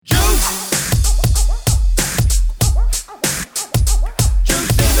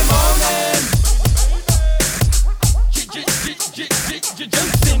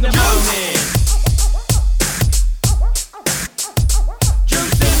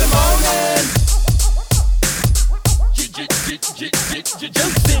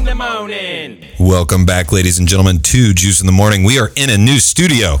Cronin. Welcome back, ladies and gentlemen, to Juice in the Morning. We are in a new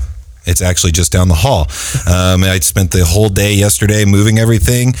studio. It's actually just down the hall. I spent the whole day yesterday moving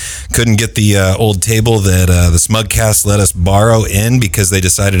everything. Couldn't get the old table that the Smugcast let us borrow in because they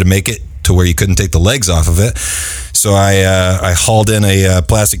decided to make it to where you couldn't take the legs off of it. So I hauled in a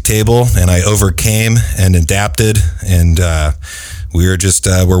plastic table and I overcame and adapted, and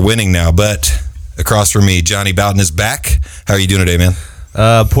we're winning now. But across from me, Johnny Boughton is back. How are you doing today, man?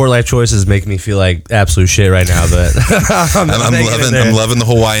 Poor life choices make me feel like absolute shit right now, but I'm loving the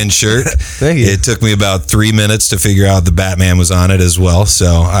Hawaiian shirt. Thank you. It took me about 3 minutes to figure out the Batman was on it as well, so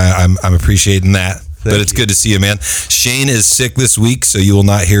I'm appreciating that. But it's good to see you, man. Shane is sick this week, so you will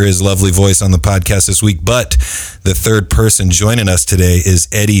not hear his lovely voice on the podcast this week. But the third person joining us today is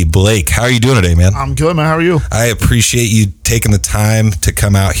Eddie Blake. How are you doing today, man? I'm good, man. How are you? I appreciate you taking the time to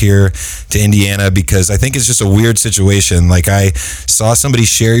come out here to Indiana because I think it's just a weird situation. Like, I saw somebody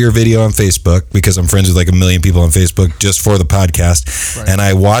share your video on Facebook because I'm friends with like 1 million people on Facebook just for the podcast. Right. And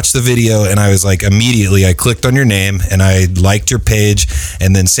I watched the video and I was like, immediately I clicked on your name and I liked your page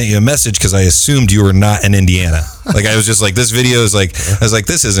and then sent you a message because I assumed you were not in Indiana. Like, I was just like, this video is like, I was like,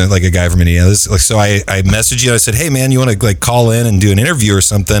 this isn't like a guy from Indiana. So I messaged you. I said, hey man, you want to like call in and do an interview or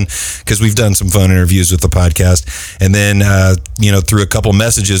something? Because we've done some phone interviews with the podcast. And then, through a couple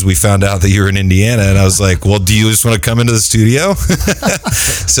messages, we found out that you were in Indiana. And I was like, well, do you just want to come into the studio?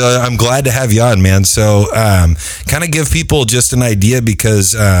 So I'm glad to have you on, man. So kind of give people just an idea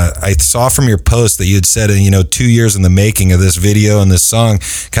because I saw from your post that you had said, 2 years in the making of this video and this song.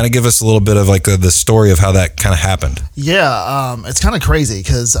 Kind of give us a little bit of like the story of how that kind of happened. Yeah, it's kind of crazy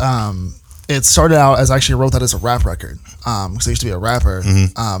because it started out as I actually wrote that as a rap record because I used to be a rapper.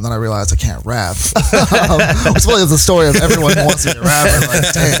 Mm-hmm. Then I realized I can't rap. It's really the story of everyone who wants to be a rapper.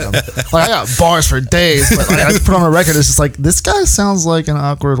 Like, damn, like I got bars for days, but like, I put on a record. It's just like this guy sounds like an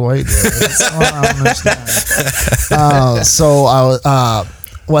awkward white dude. I don't understand.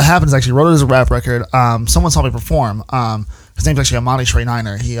 What happened is I actually wrote it as a rap record. Someone saw me perform. His name's actually Amani Trey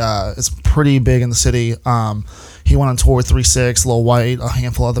Niner. He is pretty big in the city. He went on tour with 3 6, Lil White, a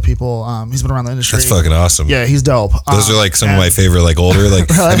handful of other people. He's been around the industry. That's fucking awesome. Yeah, he's dope. Those are like some of my favorite, like older, like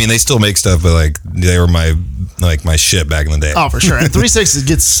really? I mean, they still make stuff, but like they were my shit back in the day. Oh, for sure. And 3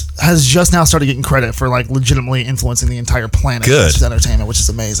 6 has just now started getting credit for like legitimately influencing the entire planet. Good entertainment, which is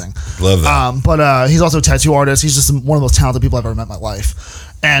amazing. Love that. But he's also a tattoo artist. He's just one of the most talented people I've ever met in my life.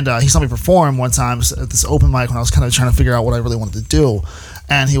 And he saw me perform one time at this open mic when I was kind of trying to figure out what I really wanted to do.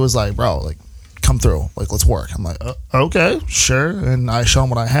 And he was like, bro, like, come through. Like, let's work. I'm like, okay, sure. And I show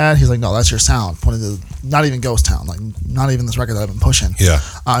him what I had. He's like, no, that's your sound. Pointed to not even Ghost Town. Like, not even this record that I've been pushing. Yeah.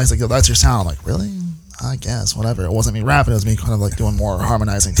 He's like, yo, that's your sound. I'm like, really? I guess, whatever. It wasn't me rapping. It was me kind of like doing more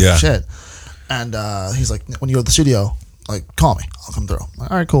harmonizing type shit. And he's like, when you go to the studio, like, call me. I'll come through. I'm like,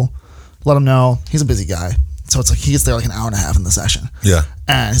 all right, cool. Let him know. He's a busy guy. So it's like he gets there like an hour and a half in the session. Yeah.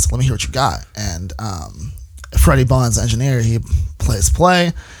 And he's like, let me hear what you got. And Freddie Buns, engineer, he plays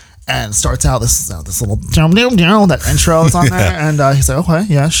play and starts out this little that intro is on there. And he's like, okay,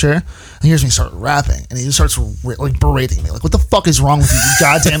 yeah, sure. And he hears me start rapping. And he just starts like berating me. Like, what the fuck is wrong with you, you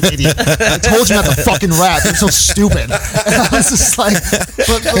goddamn idiot? I told you not to fucking rap. You're so stupid. And I was just like,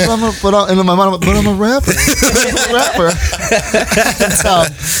 but I'm a rapper. I'm a rapper.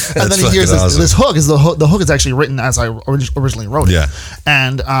 And then he hears this hook. The hook is actually written as I originally wrote it. Yeah.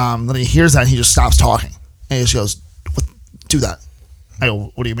 And then he hears that and he just stops talking. And he just goes, do that. I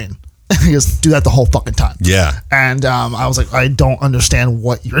go, what do you mean? He goes, do that the whole fucking time. Yeah. And I was like, I don't understand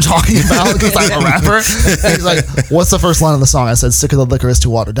what you're talking about because I'm a rapper. And he's like, what's the first line of the song? I said, sick of the liquor is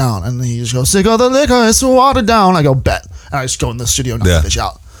too watered down. And he just goes, sick of the liquor is too watered down. I go, bet. And I just go in the studio and knock the bitch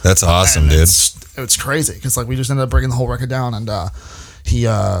out. That's awesome, dude. It's crazy because like we just ended up breaking the whole record down, and he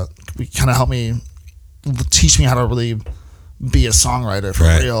kind of helped me teach me how to really be a songwriter for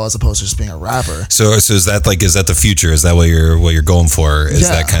real as opposed to just being a rapper. So is that the future? Is that what you're going for? Is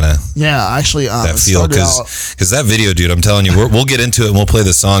that kind of actually that feel? Because that video, dude, I'm telling you, we'll get into it and we'll play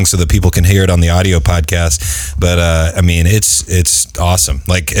the song so that people can hear it on the audio podcast. But I mean, it's awesome.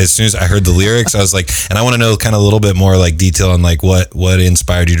 Like as soon as I heard the lyrics, I was like, and I want to know kind of a little bit more like detail on like what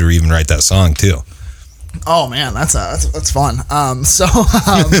inspired you to even write that song too. Oh man, that's fun.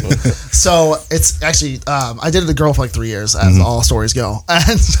 So it's actually I dated a girl for like 3 years, as all stories go,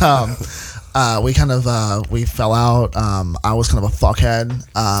 and we kind of we fell out. I was kind of a fuckhead.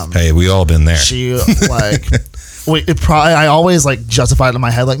 Hey, we all been there. She like. I always like justified it in my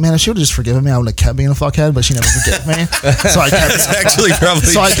head, like, man, if she would have just forgiven me, I would have kept being a fuckhead, but she never forgave me. So I kept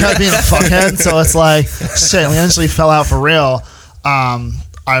I kept being a fuckhead. So it's like, shit, we eventually fell out for real.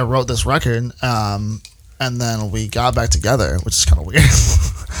 I wrote this record, and then we got back together, which is kind of weird.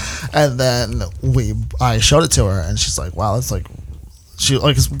 And then I showed it to her, and she's like, "Wow, that's like." She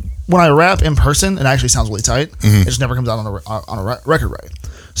like, 'cause when I rap in person, it actually sounds really tight. It just never comes out on a record right.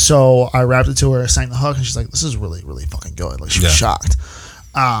 So I rapped it to her, sang the hook, and she's like, "This is really, really fucking good." Like, she was shocked.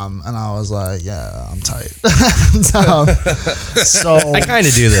 And I was like, "Yeah, I'm tight." So I kind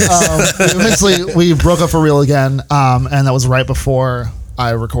of do this. Eventually, we broke up for real again, and that was right before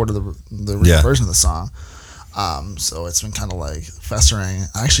I recorded the real version of the song. So it's been kind of like festering.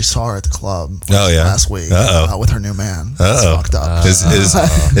 I actually saw her at the club last week with her new man. That's fucked up.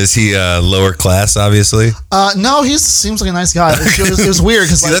 Is he lower class, obviously? No, he seems like a nice guy. It was weird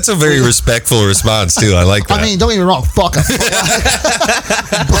because that's a very respectful response too. I like that. I mean, don't get me wrong, fuck him.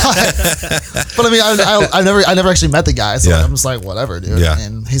 but I mean, I never actually met the guy, so I'm just like, whatever, dude. Yeah. I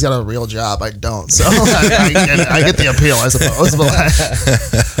mean, he's got a real job. I don't, so I get the appeal, I suppose.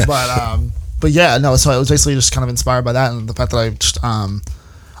 But yeah, no. So I was basically just kind of inspired by that, and the fact that I just, I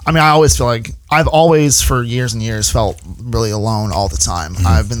always feel like I've always, for years and years, felt really alone all the time.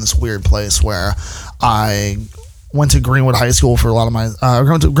 I've been in this weird place where I went to Greenwood High School for a lot of my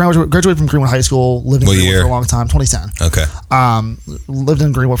graduated from Greenwood High School, lived in Greenwood for a long time, 2010. Okay. Lived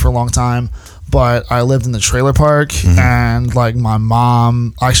in Greenwood for a long time, but I lived in the trailer park, and like my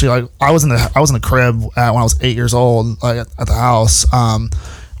mom actually, like I was in the crib when I was 8 years old, like at the house.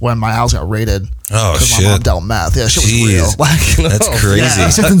 When my house got raided. Oh, shit. My mom dealt meth. Yeah, shit was real. Like, that's crazy. Yeah,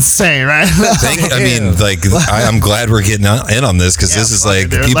 it's insane, right? I'm glad we're getting in on this, because this is like,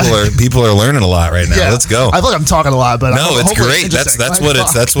 people are learning a lot right now. Yeah. Let's go. I feel like I'm talking a lot, but no, it's great.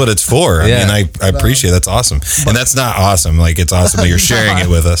 That's what it's for. I mean, I appreciate it. That's awesome. And that's not awesome. Like, it's awesome that you're sharing it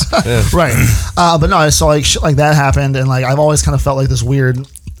with us. Right. But no, so like shit like that happened, and like I've always kind of felt like this weird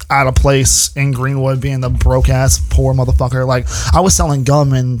out of place in Greenwood, being the broke ass poor motherfucker. Like, I was selling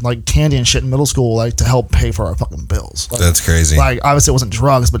gum and like candy and shit in middle school, like to help pay for our fucking bills. Like, that's crazy. Like, obviously it wasn't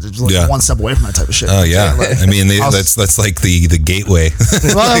drugs, but it was like one step away from that type of shit. Oh yeah, like, I mean that's like the gateway.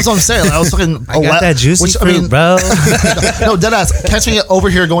 Well, that's what I'm saying. Like, I was fucking. I got that juicy fruit, bro. No, deadass. Catch me over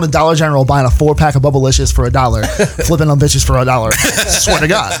here going to Dollar General buying a 4-pack of Bubblicious for $1, flipping them bitches for $1. Swear to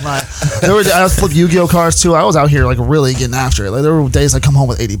God. Like, I would flip Yu-Gi-Oh cards too. I was out here like really getting after it. Like, there were days I come home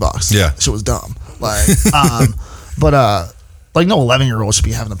with $80. Yeah, shit was dumb. Like, but like no 11-year-old should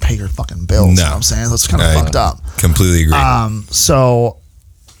be having to pay your fucking bills. No. You know what I'm saying? So it's kind of fucked up. Completely agree. So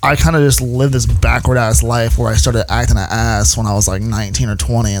I kind of just lived this backward ass life where I started acting an ass when I was like 19 or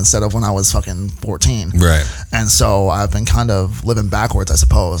 20 instead of when I was fucking 14. Right. And so I've been kind of living backwards, I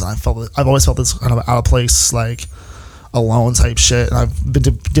suppose. And I've always felt this kind of out of place, like alone type shit. And I've been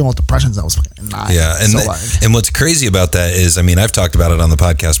dealing with depression since I was fucking 9. Yeah. And and what's crazy about that is, I mean, I've talked about it on the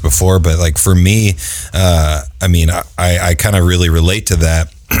podcast before, but like for me, I mean, I kind of really relate to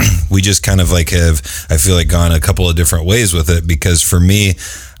that. We just kind of like have, I feel like, gone a couple of different ways with it, because for me,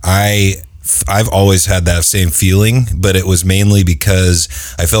 I've always had that same feeling, but it was mainly because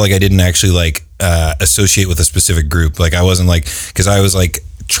I felt like I didn't actually like associate with a specific group. Like I wasn't like, because I was like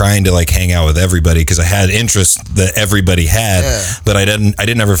trying to like hang out with everybody because I had interests that everybody had, but I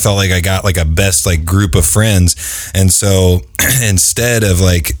didn't ever felt like I got like a best like group of friends. And so instead of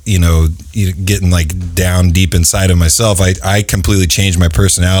like, you know, getting like down deep inside of myself, I completely changed my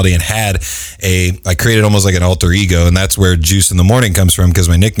personality and I created almost like an alter ego. And that's where Juice in the Morning comes from, because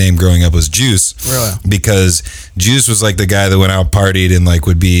my nickname growing up was Juice. Really? Because Juice was like the guy that went out partied and like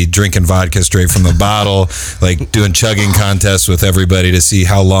would be drinking vodka straight from the bottle, like doing chugging contests with everybody to see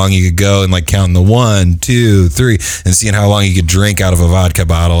how long you could go, and like counting the 1, 2, 3 and seeing how long you could drink out of a vodka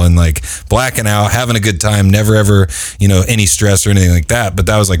bottle, and like blacking out, having a good time, never ever, you know, any stress or anything like that. But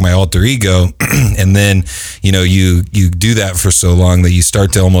that was like my alter ego. And then, you know, you do that for so long that you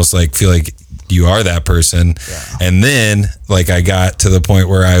start to almost like feel like you are that person. And then like I got to the point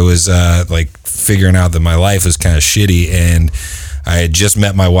where I was like figuring out that my life was kind of shitty, and I had just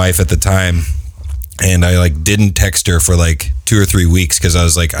met my wife at the time, and I like didn't text her for like 2 or 3 weeks because I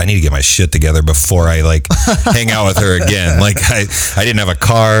was like, I need to get my shit together before I like hang out with her again. Like I didn't have a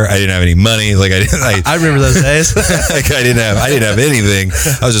car, I didn't have any money. Like I remember those days. Like I didn't have anything.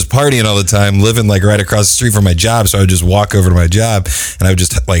 I was just partying all the time, living like right across the street from my job. So I would just walk over to my job and I would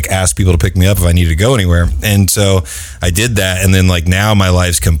just like ask people to pick me up if I needed to go anywhere. And so I did that. And then like now my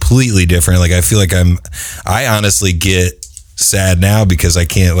life's completely different. Like I feel like I honestly get sad now because I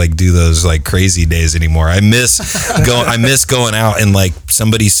can't like do those like crazy days anymore. I miss going out and like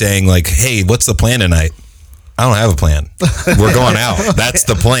somebody saying like, hey, what's the plan tonight? I don't have a plan. We're going out. That's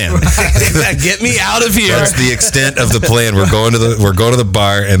the plan. Get me out of here. That's the extent of the plan. We're going to the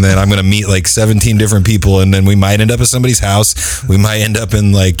bar, and then I'm going to meet like 17 different people, and then we might end up at somebody's house. We might end up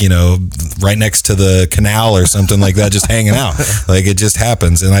in like, right next to the canal or something like that, just hanging out. Like it just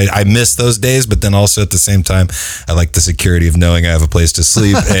happens. And I miss those days, but then also at the same time, I like the security of knowing I have a place to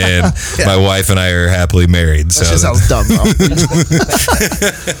sleep, and my wife and I are happily married. That just sounds dumb, bro.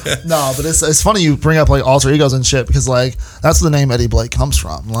 No, but it's funny you bring up like alter egos and shit, because like that's where the name Eddie Blake comes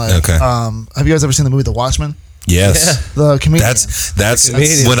from. Like, okay. Have you guys ever seen the movie The Watchmen? Yes. The comedian. That's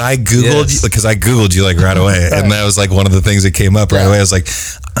when I Googled you, because I Googled you like right away, and that was like one of the things that came up right away. I was like,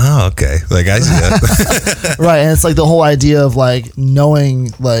 oh, okay. Like I see that. Right. And it's like the whole idea of like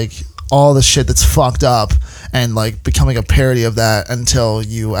knowing like all the shit that's fucked up and like becoming a parody of that until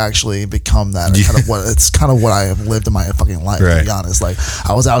you actually become that. It's kind of what I have lived in my fucking life, to be honest. Like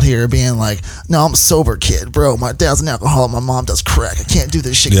I was out here being like, no, I'm a sober kid, bro. My dad's an alcoholic. My mom does crack. I can't do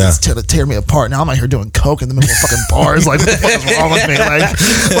this shit. It's to tear me apart. Now I'm out here doing coke in the middle of fucking bars. Like what the fuck is wrong with me? Like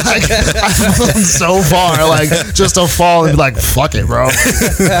I've gone so far, like just to fall and be like, fuck it, bro.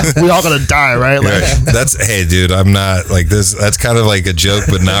 We all gonna die, right? Like hey dude, I'm not like this. That's kind of like a joke,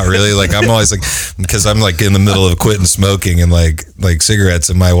 but not really. Like I'm always like, because I'm like in the middle of quitting smoking and like cigarettes,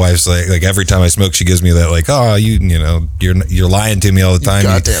 and my wife's like every time I smoke, she gives me that like, oh, you're lying to me all the time.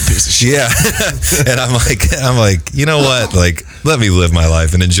 Goddamn piece of shit. Yeah. And I'm like, you know what? Like, let me live my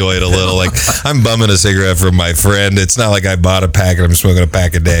life and enjoy it a little. Like, I'm bumming a cigarette from my friend. It's not like I bought a pack and I'm smoking a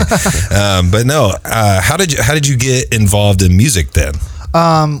pack a day. But no, how did you get involved in music then?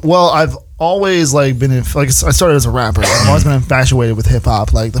 Well, I've always like been I started as a rapper. I've always been infatuated with hip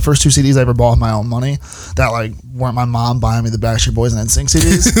hop. Like the first 2 CDs I ever bought with my own money, that like weren't my mom buying me the Backstreet Boys and NSYNC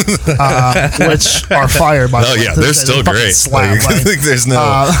CDs, which are fire. By the way, they're still great. Like, there's no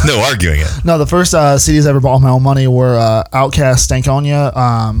arguing it. No, the first CDs I ever bought with my own money were Outkast, Stankonia,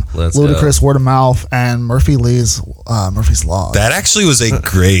 Ludacris, Word of Mouth, and Murphy's Law. That actually was a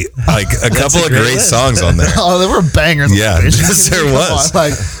great, like a couple of great songs on there. Oh, they were bangers. Yeah, yes, there was.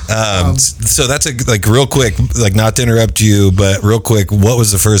 So that's like real quick, like not to interrupt you, but real quick, what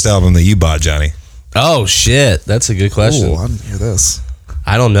was the first album that you bought, Johnny? Oh shit, that's a good question. Ooh, I didn't hear this.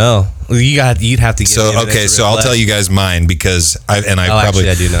 I don't know. You'd have to give me okay, so I'll tell you guys mine, because I do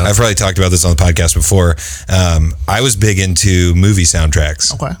know. I've probably talked about this on the podcast before. I was big into movie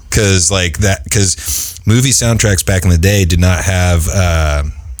soundtracks. Okay. Because movie soundtracks back in the day did not have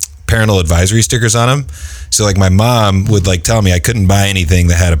parental advisory stickers on them. So like my mom would like tell me I couldn't buy anything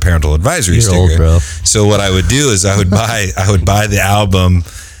that had a parental advisory sticker. Old, bro. So what I would do is I would buy the album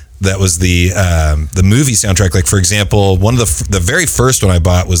that was the movie soundtrack. Like for example, one of the very first one I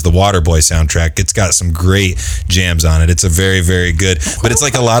bought was the Waterboy soundtrack. It's got some great jams on it. It's a very, very good, but it's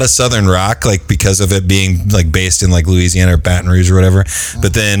like a lot of Southern rock, like because of it being like based in like Louisiana or Baton Rouge or whatever.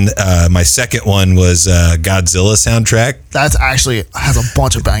 But then my second one was Godzilla soundtrack. That's actually has a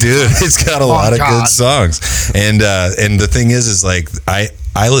bunch of bangers. Dude, it's got a lot of good songs. And the thing is like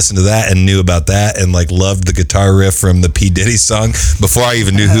I listened to that and knew about that and like loved the guitar riff from the P. Diddy song before I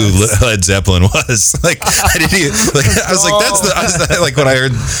even knew who Led Zeppelin was. Like I didn't even I was like when I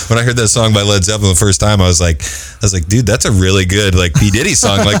heard that song by Led Zeppelin the first time, I was like, dude, that's a really good like P. Diddy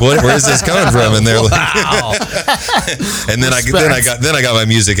song. Like where is this coming from? And they're like, and then I got my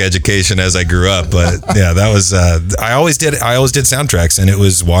music education as I grew up. But yeah, that was I always did soundtracks, and it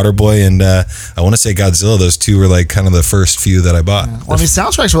was Waterboy and I want to say Godzilla. Those two were like kind of the first few that I bought. Well, I mean,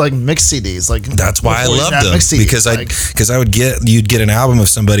 soundtracks were like mixed CDs. Like that's why I loved them, because you'd get an album of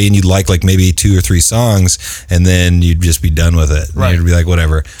somebody and you'd like maybe 2 or 3 songs, and then you'd just be done with it. Right. You'd be like,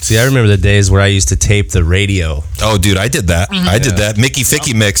 whatever. See, I remember the days where I used to tape the radio. Oh, dude, I did that. I did that. Mickey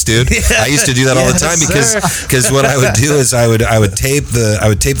Ficky mix, dude. I used to do that all the time because what I would do is I would tape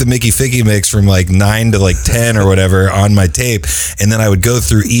the Mickey Ficky mix from like 9 to like 10 or whatever on my tape, and then I would go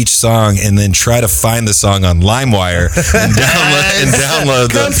through each song and then try to find the song on LimeWire and download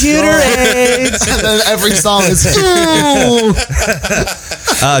the computer aids. And then every song is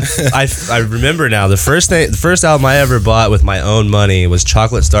I remember now the first album I ever bought with my own money was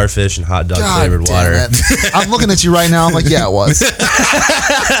Chocolate Starfish and Hot Dog Flavored Water. I'm looking at you right now. I'm like, yeah, it was.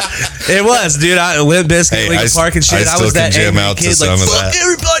 It was, dude. Limp Bizkit, Linkin Park and shit. I was that angry kid, like, fuck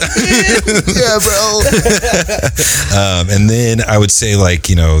everybody, man. Yeah, bro. And then I would say, like,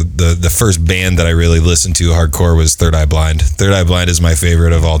 the first band that I really listened to hardcore was Third Eye Blind. Third Eye Blind is my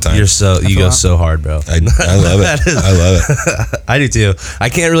favorite of all time. You go so hard, bro. I love it. I love it. I do too. I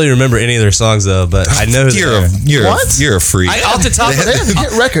can't really remember any of their songs though, but I know you're a freak. Off the top of They have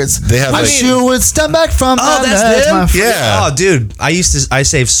hit records. They have I like, you would step back from Oh, the that's them? ledge, my yeah. Oh, dude, I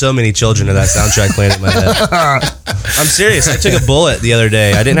saved so many children to that soundtrack playing in my head. I'm serious. I took a bullet the other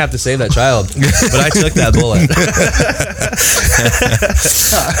day. I didn't have to save that child, but I took that bullet.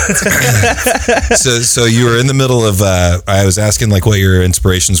 So you were in the middle of. I was asking like what your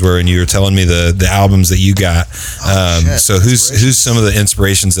inspirations were, and you were telling me the albums that you got. So who's some of the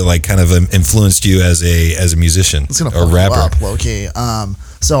inspirations that like kind of influenced you as a musician It's gonna or fuck rapper? you up, low key.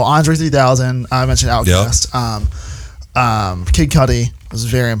 So Andre 3000, I mentioned Outkast. Kid Cudi was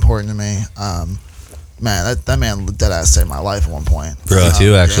very important to me. Man, that man dead ass saved my life at one point. Really?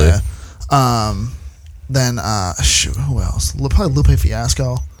 Too, actually. Yeah. Then shoot, who else? Probably Lupe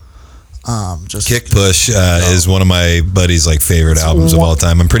Fiasco. Just Kick Push is one of my buddy's like favorite albums of all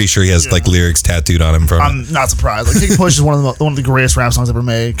time. I'm pretty sure he has like lyrics tattooed on him from it. I'm not surprised. Like Kick Push is one of the greatest rap songs ever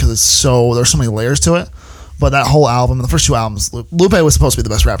made because there's so many layers to it. But that whole album, the first two albums, Lupe was supposed to be the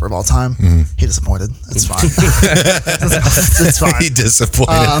best rapper of all time. He disappointed. It's fine. It's fine. He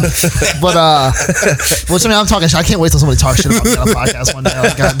disappointed. Which I mean, I'm talking shit. I can't wait till somebody talks shit about me on a podcast one day.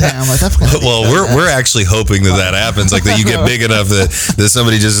 Like, goddamn, like that. Well, we're actually hoping that happens, like that you get big enough that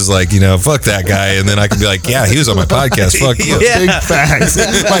somebody just is like, fuck that guy, and then I can be like, yeah, he was on my podcast. Fuck you. Big facts.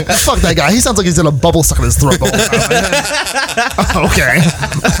 Like, fuck that guy. He sounds like he's in a bubble stuck in his throat the whole time. Okay.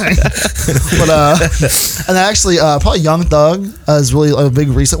 But and actually, probably Young Thug is really a big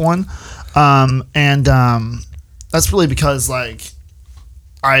recent one, and that's really because I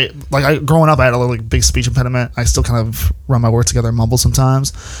growing up I had a little big speech impediment. I still kind of run my words together and mumble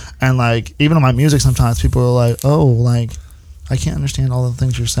sometimes, and even in my music sometimes people are like, oh, like I can't understand all the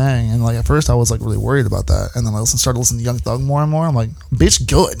things you're saying, and at first I was really worried about that, and then I started listening to Young Thug more and more. I'm like, bitch,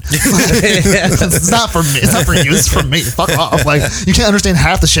 good. It's not for me. It's not for you. It's for me. Fuck off. You can't understand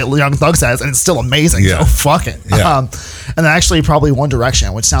half the shit Young Thug says, and it's still amazing. Yeah. So fuck it. Yeah. And then actually probably One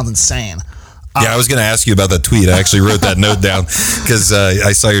Direction, which sounds insane. Yeah, I was going to ask you about that tweet. I actually wrote that note down because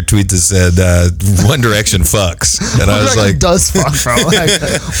I saw your tweet that said One Direction fucks, and I was like, does fuck, bro.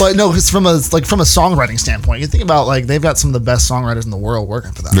 But no, it's from a songwriting standpoint. You think about they've got some of the best songwriters in the world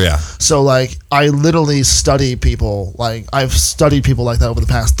working for them. Yeah. So I literally study people. I've studied people like that over the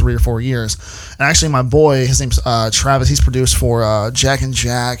past 3 or 4 years. And actually, my boy, his name's Travis. He's produced for Jack and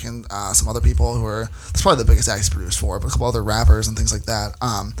Jack and some other people who are. That's probably the biggest act he's produced for, but a couple other rappers and things like that.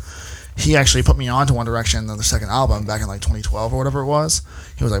 He actually put me on to One Direction, their second album, back in 2012 or whatever it was.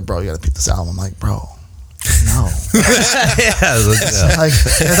 He was like, bro, you gotta pick this album. I'm like, bro, no.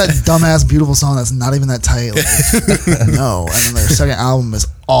 That dumbass beautiful song that's not even that tight. No. And then their second album is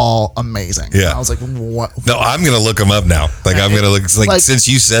all amazing. Yeah. And I was like, what? no, I'm gonna look them up now. I'm gonna look. Since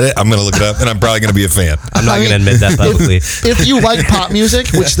you said it, I'm gonna look it up, and I'm probably gonna be a fan. I'm not gonna admit that publicly. If you like pop music,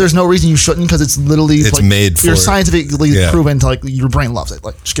 which there's no reason you shouldn't, because it's literally made for you're it. scientifically proven to your brain loves it.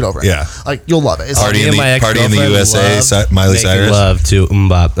 Just get over it. Yeah. You'll love it. It's Party in the USA, Miley Cyrus. Love to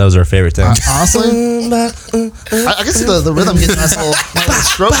Mbop. That was our favorite thing. Honestly, I can see the rhythm getting a nice little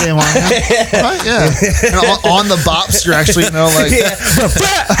stroke game on. Right? Yeah. And on the bops, you're actually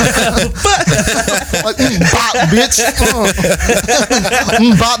bop, bitch.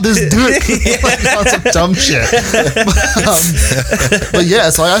 Bop this dick. On some dumb shit. But yeah,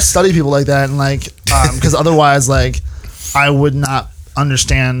 so I study people like that, and because otherwise, I would not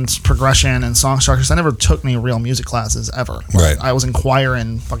understand progression and song structures. I never took any real music classes ever. Right. I was in choir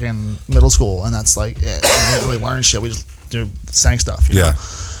in fucking middle school, and that's it. I didn't really learn shit. We just sang stuff. You know?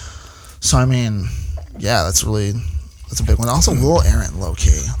 So I mean, yeah, that's a big one. Also, Lil Aaron, low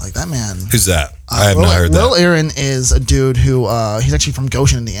key, that man. Who's that? I have not heard that. Lil Aaron is a dude who he's actually from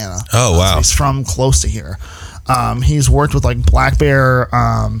Goshen, Indiana. Oh wow. So he's from close to here. He's worked with Black Bear,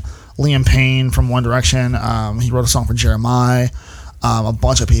 Liam Payne from One Direction. He wrote a song for Jeremiah. A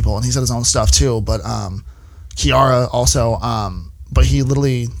bunch of people, and he's had his own stuff too. But Kiara also. But he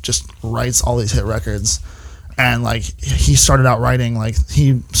literally just writes all these hit records, and he started out writing.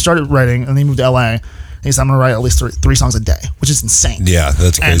 He started writing, and then he moved to LA. He said, I'm going to write at least three songs a day, which is insane. Yeah,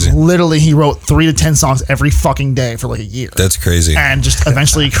 that's crazy. And literally, he wrote 3 to 10 songs every fucking day for a year. That's crazy. And just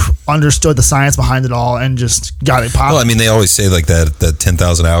eventually understood the science behind it all and just got it popping. Well, I mean, they always say that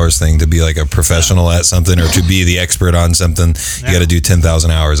 10,000 hours thing to be a professional at something or to be the expert on something. You got to do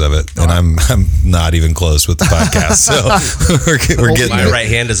 10,000 hours of it. And I'm not even close with the podcast. So we're getting my right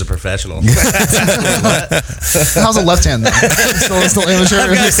hand is a professional. How's the left hand then? Still amateur?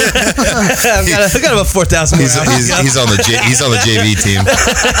 I've got a 4,000 more hours. He's on the JV team.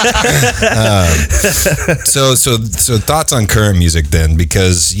 So thoughts on current music then,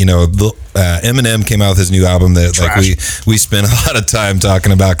 because Eminem came out with his new album that we spent a lot of time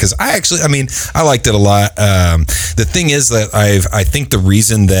talking about, because I liked it a lot. The thing is that I think the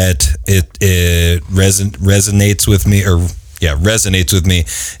reason that it resonates with me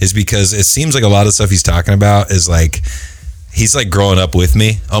is because it seems like a lot of stuff he's talking about is like he's like growing up with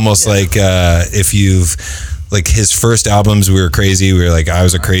me, almost like if you've like his first albums, we were crazy. We were like, I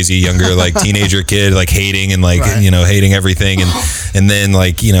was a crazy younger like teenager kid, like hating and like hating everything, and then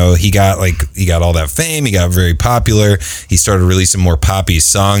like he got all that fame. He got very popular. He started releasing more poppy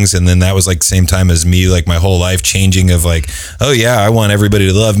songs, and then that was like same time as me, like my whole life changing of like, oh yeah, I want everybody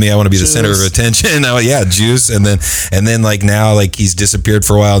to love me. I want to be the center of attention. Oh yeah, Juice, and then like now like he's disappeared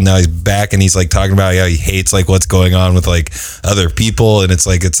for a while. Now he's back and he's like talking about how he hates like what's going on with like other people, and it's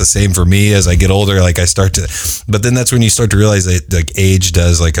like it's the same for me as I get older. Like I start to. But then that's when you start to realize that like age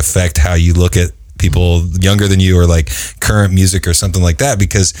does like affect how you look at people younger than you or like current music or something like that,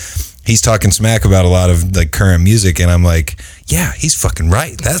 because he's talking smack about a lot of like current music, and I'm like, yeah, he's fucking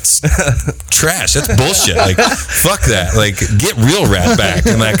right. That's trash. That's bullshit. Like, fuck that. Like, get real rap back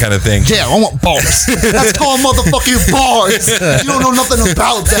and that kind of thing. Yeah, I want bars. That's called motherfucking bars. You don't know nothing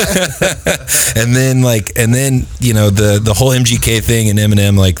about that. And then the whole MGK thing and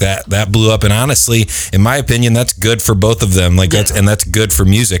Eminem, like that blew up. And honestly, in my opinion, that's good for both of them. Like that's good for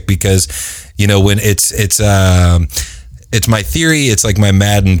music, because when it's my theory. It's like my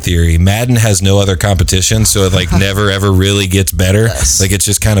Madden theory. Madden has no other competition, so it like never ever really gets better. Yes. Like it's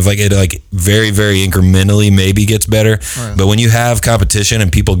just kind of like it like very very incrementally maybe gets better. Right. But when you have competition and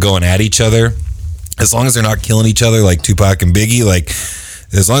people going at each other, as long as they're not killing each other like Tupac and Biggie, like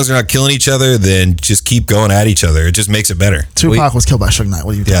as long as they're not killing each other, then just keep going at each other. It just makes it better. Tupac was killed by Suge Knight.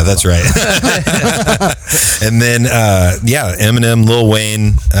 What are you talking about? That's right. And then, Eminem, Lil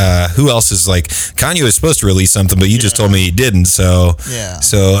Wayne. Who else is like... Kanye was supposed to release something, but you just told me he didn't. So, yeah.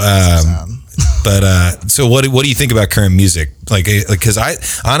 So, so what do you think about current music? Like, because I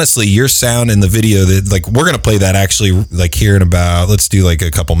honestly, your sound in the video that like we're gonna play that actually like here in about, let's do like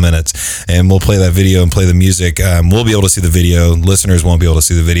a couple minutes, and we'll play that video and play the music. We'll be able to see the video. Listeners won't be able to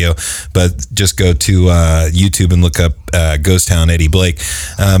see the video, but just go to YouTube and look up Ghost Town Eddie Blake.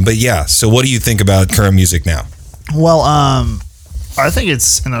 But yeah, so what do you think about current music now? Well, I think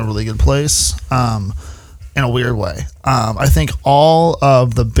it's in a really good place. In a weird way. I think all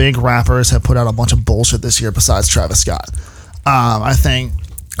of the big rappers have put out a bunch of bullshit this year besides Travis Scott. I think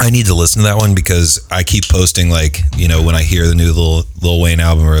I need to listen to that one, because I keep posting like, when I hear the new Lil Wayne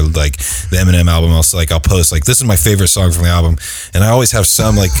album or like the Eminem album, I'll post like, this is my favorite song from the album, and I always have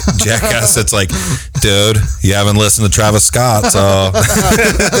some like jackass that's like, dude, you haven't listened to Travis Scott, so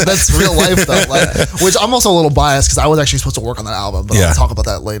that's real life though. Like, which I'm also a little biased because I was actually supposed to work on that album, but I'll talk about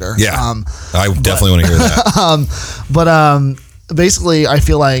that later. Yeah, I definitely want to hear that. Basically, I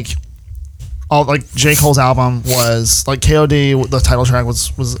feel like all like J. Cole's album was like KOD. The title track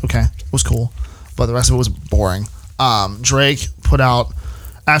was okay, it was cool, but the rest of it was boring. Drake put out,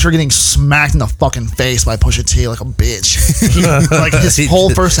 after getting smacked in the fucking face by Pusha T like a bitch, like his whole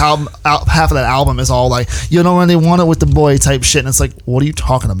first album, half of that album is all like, you don't really want it with the boy type shit, and it's like, what are you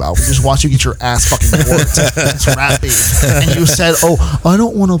talking about? We just watch you get your ass fucking worked. It's rap beef, and you said, oh, I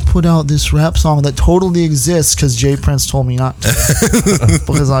don't want to put out this rap song that totally exists because Jay Prince told me not to,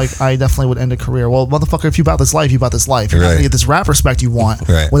 because like I definitely would end a career. Well, motherfucker, if you bought this life, you bought this life. You're not gonna get this rap respect you want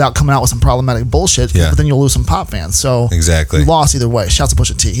without coming out with some problematic bullshit. But then you'll lose some pop fans. So exactly, you lost either way. Shouts to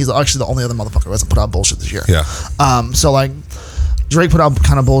Pusha T. He's actually the only other motherfucker who hasn't put out bullshit this year. Yeah. So like Drake put out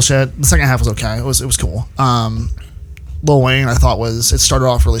kind of bullshit. The second half was okay. It was cool. Lil Wayne, I thought it started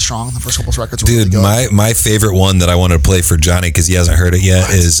off really strong. The first couple of records were really good. my favorite one that I want to play for Johnny, because he hasn't heard it yet,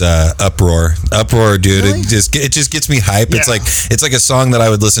 is Uproar. Uproar, dude. Really? It just gets me hype. Yeah. It's like a song that I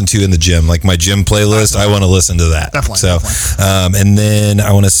would listen to in the gym, like my gym playlist. Definitely. I want to listen to that. Definitely. So, definitely. And then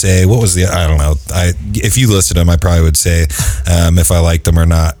I want to say, what was I don't know. If you listed them, I probably would say if I liked them or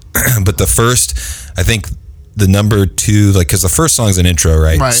not. But the first, I think. The number two, like, because the first song's an intro,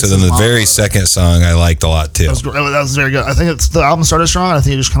 right? So then the very second song I liked a lot too. That was very good. I think the album started strong. I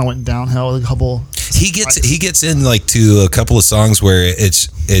think it just kind of went downhill with a couple. He gets in like to a couple of songs where it's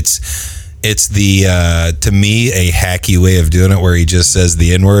the to me a hacky way of doing it, where he just says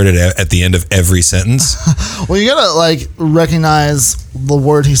the N-word at the end of every sentence. Well, you gotta like recognize the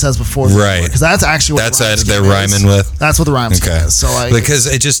word he says before the Right. because that's actually what they're rhyming with. That's what the rhyme scheme is. So like, because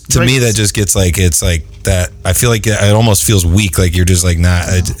it just to me that just gets like it's like that. I feel like it almost feels weak. Like you're just like not.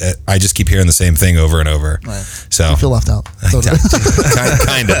 I just keep hearing the same thing over and over. Right. So you feel left out.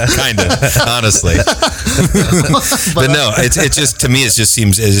 kind of, honestly. But no, it just to me it just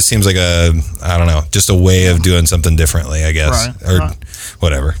seems like I don't know, just a way of doing something differently, I guess, or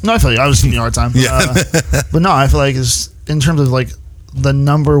whatever. No, I feel you. I was just giving you a hard time. Yeah. But no, I feel like it's in terms of like the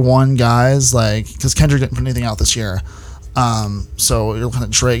number one guys, like because Kendrick didn't put anything out this year, so you're looking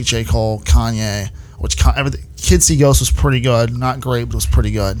at Drake, J. Cole, Kanye, which Kids See Ghosts was pretty good, not great, but was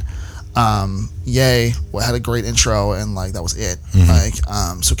pretty good. Ye had a great intro and like that was it. Like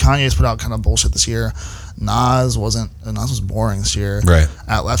so Kanye's put out kind of bullshit this year. Nas was boring this year. Right.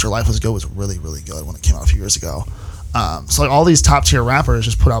 After Life Was Good was really, really good when it came out a few years ago. So like all these top tier rappers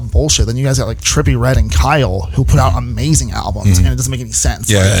just put out bullshit. Then you guys got like Trippie Redd and Kyle who put out amazing albums and it doesn't make any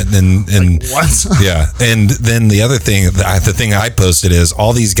sense. Yeah, like, and what? Yeah, and then the other thing, the thing I posted is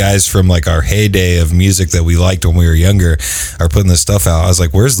all these guys from like our heyday of music that we liked when we were younger are putting this stuff out. I was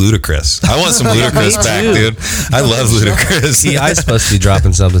like, "Where's Ludacris? I want some Ludacris back, dude. I love Ludacris." T.I.'s supposed to be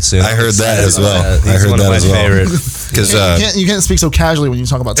dropping something soon. I heard that as well. I heard that as well. Because you can't speak so casually when you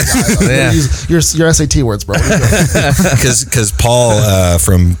talk about T.I. Yeah. Use your SAT words, bro. Because Paul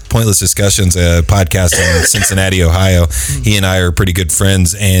from Pointless Discussions, a podcast in Cincinnati, Ohio, he and I are pretty good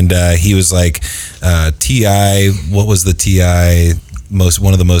friends, and he was like, T.I., what was the T.I.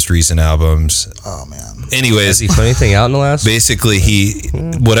 one of the most recent albums? Oh man. Anyways, has he put anything out in the last? Basically,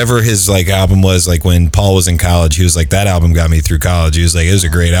 whatever his like album was, like when Paul was in college, he was like, that album got me through college. He was like, it was a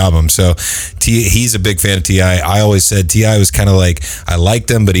great album. So he's a big fan of T.I. I always said T.I. was kind of like, I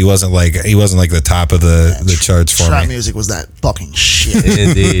liked him, but he wasn't like the top of the charts for Trap me. music was that fucking shit.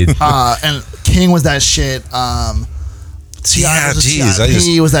 Indeed. And King was that shit. T.I.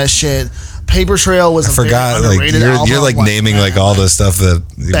 was that shit. Paper Trail was a forgot very like underrated album. you're like naming like all the stuff that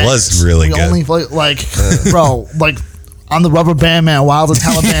was really good. Only like bro, like I'm the Rubber Band Man, Wild as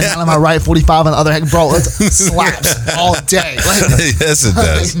Taliban, down on my right, 45 on the other hand, bro. It slaps all day. Like, yes, it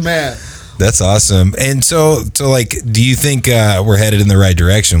does, man. That's awesome. And so like, do you think we're headed in the right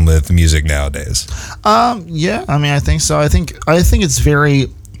direction with music nowadays? Yeah, I mean, I think so. I think it's very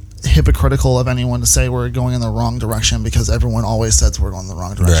hypocritical of anyone to say we're going in the wrong direction because everyone always says we're going in the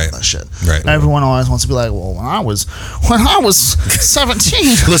wrong direction. Right. With that shit. Right. Everyone always wants to be like, well, when I was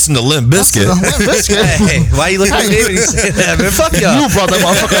 17, listen to Limp Bizkit. Hey, why are you looking at me when you say that, man? Fuck you. You brought that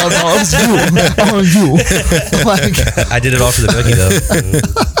motherfucker out. No, it was you. Like, I did it all for the cookie though.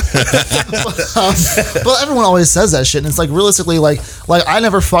 but everyone always says that shit, and it's like realistically, like I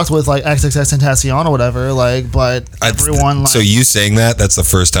never fucked with like XXXTentacion or whatever, like, but everyone. So you saying that's the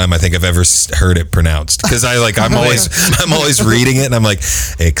first time I think I've ever heard it pronounced because I'm always reading it and I'm like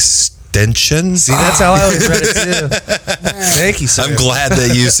extension. See, that's how I always read it too. Thank you, sir. I'm glad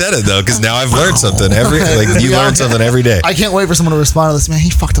that you said it though because now I've learned something you learn something every day. I can't wait for someone to respond to this. Man, he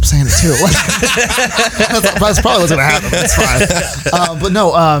fucked up saying it too. That's probably what's gonna happen. It's fine. But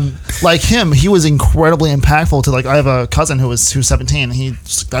no, like him, he was incredibly impactful to like. I have a cousin who's 17.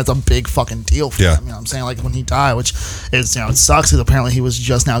 That's a big fucking deal for him. You know what I'm saying? Like when he died, which is it sucks because apparently he was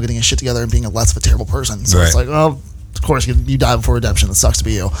just now getting his shit together and being less of a terrible person. So it's like, oh. Of course, you die before redemption. It sucks to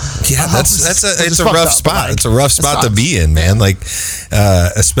be you. Yeah, it's a rough spot. It's a rough spot to be in, man. Like,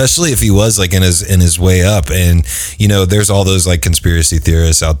 especially if he was like in his way up, and there's all those like conspiracy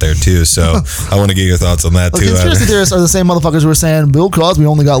theorists out there too. So I want to get your thoughts on that too. Conspiracy theorists are the same motherfuckers who were saying Bill Cosby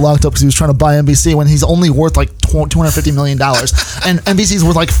only got locked up because he was trying to buy NBC when he's only worth like $250 million, and NBC's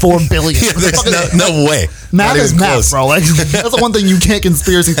worth like $4 billion. Yeah, no way. Math is math, bro. Like that's the one thing you can't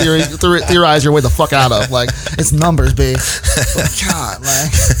conspiracy theorize your way the fuck out of. Like it's numbers. Be God,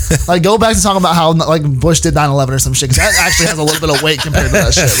 like go back to talking about how like Bush did 9/11 or some shit because that actually has a little bit of weight compared to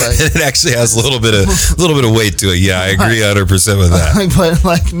that shit. Like, it actually has a little bit of weight to it. Yeah, I agree 100% with that. But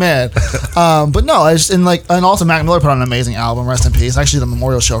like, man, but no, and also Mac Miller put on an amazing album. Rest in peace. I actually did a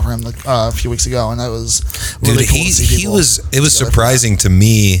memorial show for him a few weeks ago, and that was really cool to see people. It was surprising to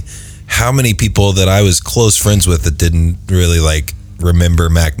me how many people that I was close friends with that didn't really like remember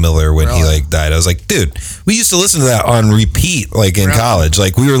Mac Miller when he like died. I was like, dude, we used to listen to that on repeat like in college.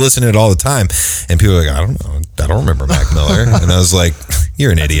 Like we were listening to it all the time, and people were like, I don't remember Mac Miller. And I was like,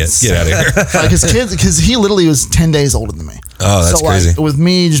 you're an idiot. Get out of here. Because he literally was 10 days older than me. Oh, that's crazy. Like, with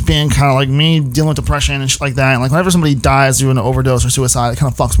me just being kind of like me dealing with depression and shit like that, and like whenever somebody dies due to an overdose or suicide, it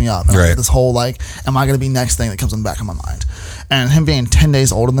kind of fucks me up. And right. This whole like, am I going to be next thing that comes in the back of my mind? And him being 10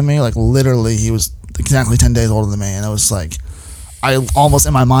 days older than me, like literally he was exactly 10 days older than me, and it was like, I almost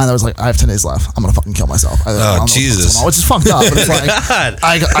in my mind I was like, I have 10 days left. I'm gonna fucking kill myself. I don't know Jesus! which is fucked up. But it's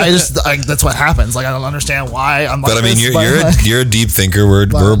like that's what happens. Like I don't understand why. I'm like, but I mean, you're a deep thinker.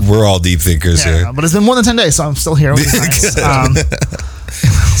 We're all deep thinkers here. But it's been more than 10 days, so I'm still here. Which is nice.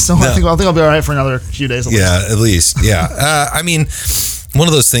 So I think I'll be all right for another few days. At least. Yeah. I mean, one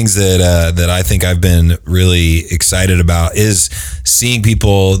of those things that I think I've been really excited about is seeing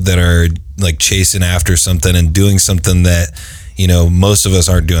people that are like chasing after something and doing something that, you know, most of us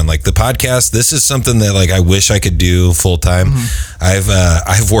aren't doing. Like the podcast, this is something that like I wish I could do full time.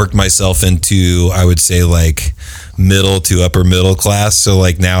 I've worked myself into, I would say, like middle to upper middle class. So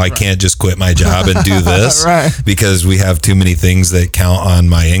like now I can't just quit my job and do this because we have too many things that count on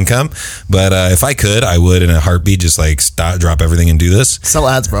my income. But if I could, I would in a heartbeat just like drop everything and do this. Sell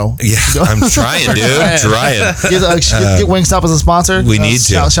ads, bro. Yeah, I'm trying, dude. Trying. Get Wingstop as a sponsor. We need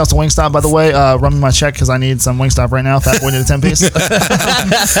to. Shouts to Wingstop, by the way. Run me my check because I need some Wingstop right now. Fat boy need a 10-piece.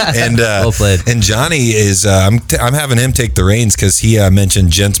 And well played. And Johnny is I'm having him take the reins because he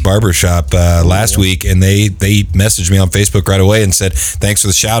mentioned Gents Barbershop last week, and they messaged me on Facebook right away and said thanks for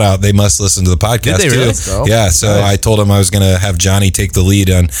the shout out. They must listen to the podcast. Did they really? Too. Yeah, so I told him I was going to have Johnny take the lead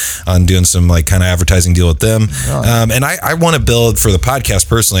on doing some like kind of advertising deal with them. And I want to build for the podcast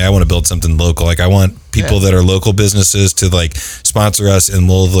personally. I want to build something local. Like I want people that are local businesses to like sponsor us, and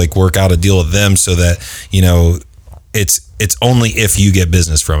we'll like work out a deal with them so that, you know, it's only if you get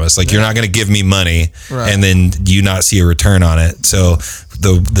business from us. Like you're not going to give me money and then you not see a return on it. So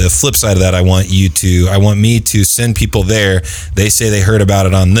the flip side of that, I want me to send people there. They say they heard about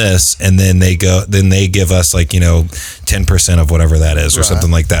it on this, and then they give us like, you know, 10% of whatever that is or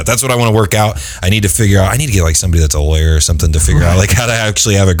something like that. That's what I want to work out. I need to figure out, I need to get like somebody that's a lawyer or something to figure out like how to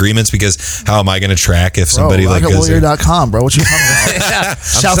actually have agreements, because how am I going to track if somebody like goes there? Lawyer.com, bro. What you talking about?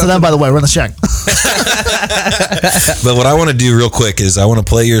 Shout to them, by the way. Run the check. But what I want to do real quick is I want to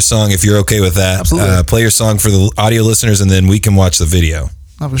play your song, if you're okay with that. Absolutely. Play your song for the audio listeners, and then we can watch the video.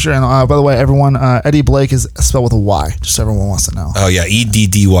 Oh, for sure. And by the way, everyone, Eddie Blake is spelled with a Y. Just so everyone wants to know. Oh yeah,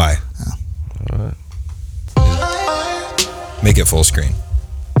 EDDY. All right. Make it full screen.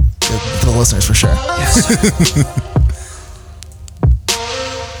 For the listeners, for sure. Yes.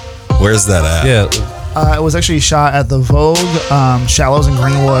 Where's that at? Yeah. It was actually shot at the Vogue, Shallows in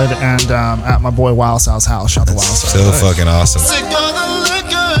Greenwood, and at my boy Wild Sal's house. Shout to Wild Sal. So fucking awesome.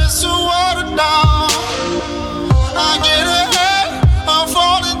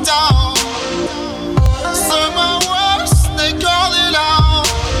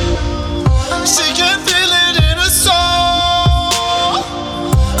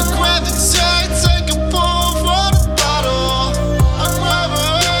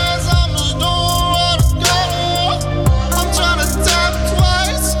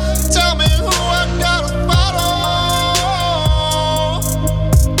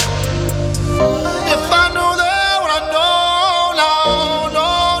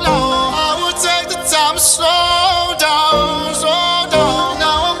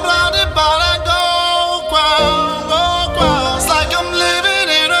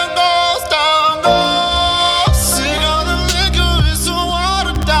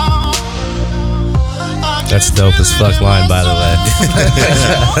 That's dope as fuck line, by the way.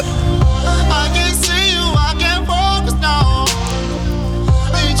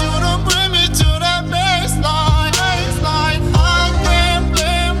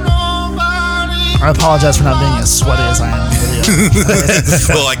 I apologize for not being as sweaty as I am in the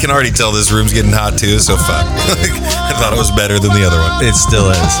video. Well, I can already tell this room's getting hot too, so fuck. I thought it was better than the other one. It still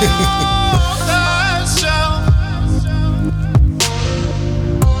is.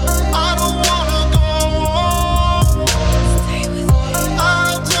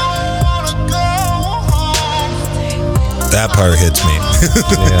 That part hits me.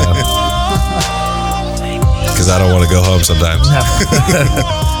 Yeah. Because I don't want to go home sometimes.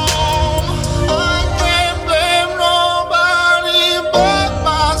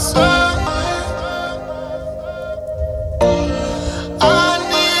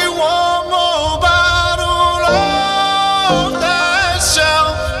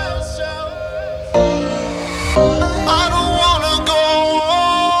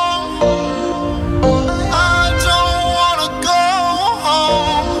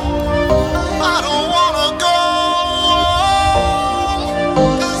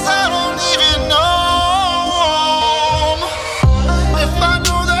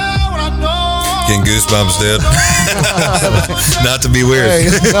 Goosebumps, dude. Not to be weird. Hey,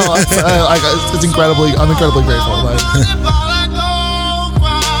 no, it's incredibly. I'm incredibly grateful. Like,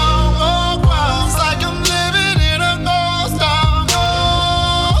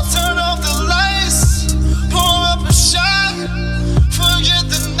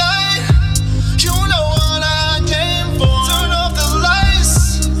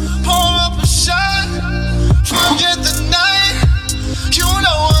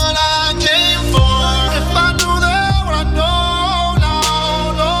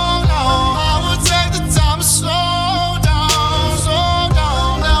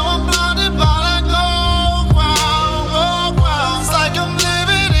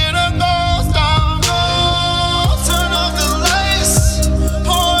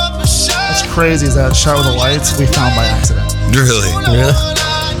 crazy is that Shout with the Lights we found by accident. Really? Really?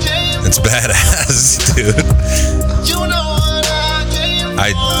 It's badass, dude.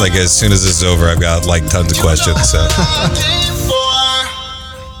 I like as soon as this is over, I've got like tons of questions. So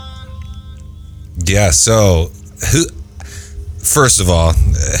yeah. So who? First of all,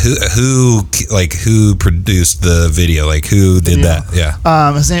 who produced the video? Like who did that?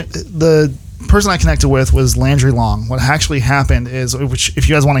 Yeah. His name, the person I connected with was Landry Long. What actually happened is, which if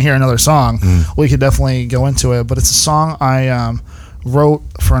you guys want to hear another song, we could definitely go into it. But it's a song I wrote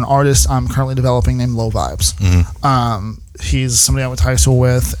for an artist I'm currently developing named Low Vibes. He's somebody I went to high school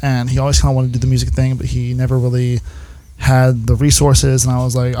with, and he always kind of wanted to do the music thing, but he never really had the resources. And I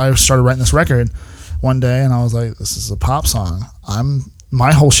was like, I started writing this record one day, and I was like, this is a pop song.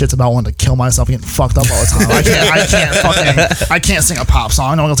 My whole shit's about wanting to kill myself and getting fucked up all the time. I can't sing a pop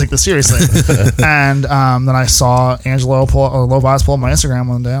song. No one will take this seriously. And then I saw Angelo Low Vibes pull up my Instagram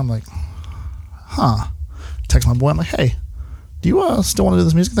one day. I'm like, text my boy. I'm like, hey, do you still want to do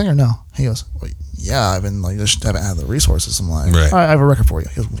this music thing or no? He goes, well, yeah, I've been like, just haven't had the resources. I'm like, right. I have a record for you.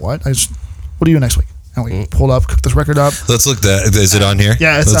 He goes, what? What do you do next week? And we pulled up, cooked this record up. Let's look that. Is it on here?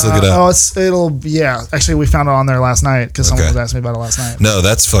 Yeah, let's look it up. Yeah. Actually, we found it on there last night because someone was asking me about it last night. No,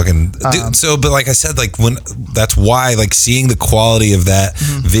 that's fucking. Dude, so, but like I said, like that's why, like seeing the quality of that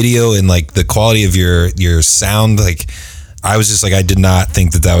video and like the quality of your sound, like. I was just like, I did not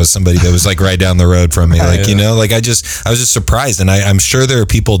think that was somebody that was like right down the road from me. Like, you know, like I was just surprised. And I'm sure there are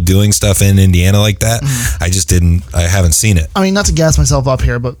people doing stuff in Indiana like that. I haven't seen it. I mean, not to gas myself up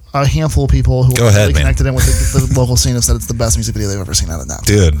here, but a handful of people who are really connected in with the local scene have said it's the best music video they've ever seen out of that.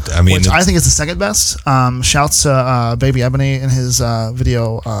 Dude, I mean. Which I think is the second best. Shouts to Baby Ebony in his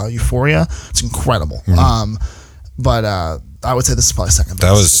video Euphoria. It's incredible. But I would say this is probably second best.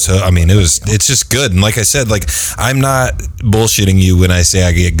 That was so, I mean, it's just good. And like I said, like I'm not bullshitting you when I say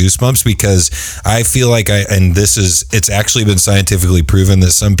I get goosebumps, because I feel like it's actually been scientifically proven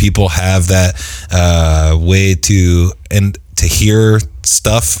that some people have that way to hear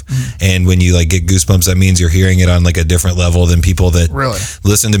stuff. And when you like get goosebumps, that means you're hearing it on like a different level than people that really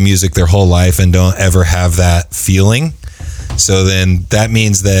listen to music their whole life and don't ever have that feeling. So then that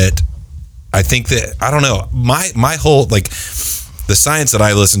means that I think that, I don't know, my whole, like, the science that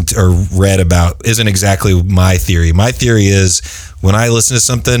I listened to or read about isn't exactly my theory. My theory is when I listen to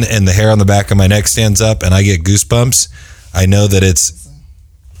something and the hair on the back of my neck stands up and I get goosebumps, I know that it's,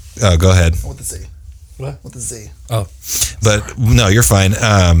 go ahead. With the Z. What? With the Z. Oh. But, no, you're fine.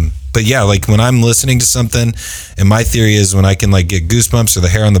 But yeah, like when I'm listening to something, and my theory is when I can like get goosebumps or the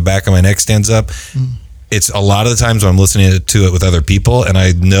hair on the back of my neck stands up, it's a lot of the times when I'm listening to it with other people, and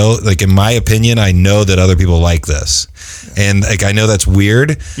I know, like in my opinion, I know that other people like this, and like I know that's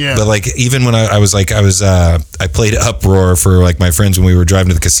weird, but like even when I played Uproar for like my friends when we were driving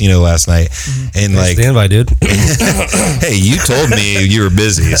to the casino last night, and like standby, dude. Hey, you told me you were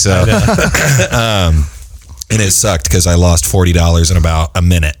busy, so and it sucked because I lost $40 in about a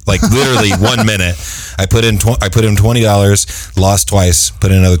minute, like literally 1 minute. I put in $20, lost twice, put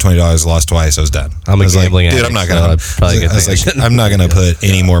in another $20, lost twice. I was done. I'm gambling dude, I'm not gonna. I'm not gonna put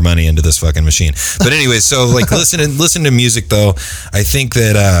any more money into this fucking machine. But anyway, so like listen to music though. I think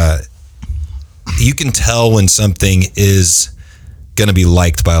that you can tell when something is going to be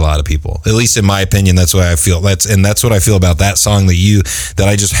liked by a lot of people. At least in my opinion, that's what I feel. That's what I feel about that song that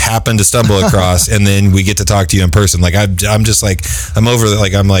I just happened to stumble across, and then we get to talk to you in person. Like I'm just like I'm over the,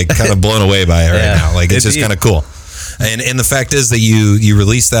 like I'm like kind of blown away by it right now. Like it's just kind of cool. And the fact is that you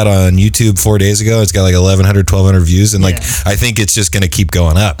released that on YouTube 4 days ago. It's got like 1,100, 1,200 views, and like I think it's just going to keep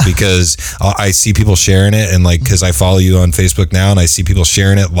going up because I see people sharing it, and like because I follow you on Facebook now, and I see people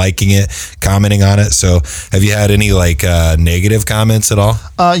sharing it, liking it, commenting on it. So have you had any like negative comments at all?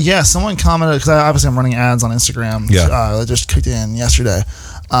 Yeah, someone commented, because obviously I'm running ads on Instagram. I just kicked in yesterday,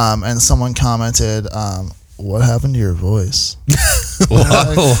 and someone commented, what happened to your voice?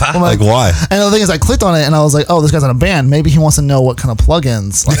 Like why? And the thing is, I clicked on it and I was like, oh, this guy's in a band. Maybe he wants to know what kind of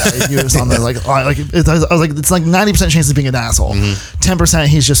plugins like I use on the I was like, it's like 90% chance of being an asshole. 10%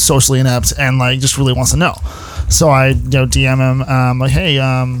 he's just socially inept and like just really wants to know. So I DM him like, hey,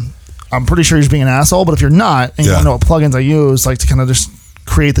 I'm pretty sure he's being an asshole, but if you're not and you don't know what plugins I use, like to kind of just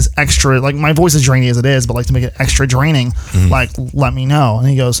create this extra, like my voice is draining as it is, but like to make it extra draining, like let me know. And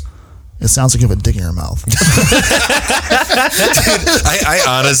he goes, it sounds like you have a dick in your mouth. Dude, I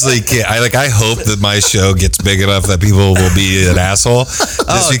honestly can't. I hope that my show gets big enough that people will be an asshole.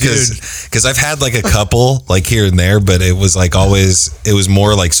 Just because I've had like a couple like here and there, but it was like always, it was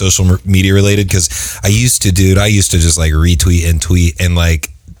more like social media related. Because I used to just like retweet and tweet and like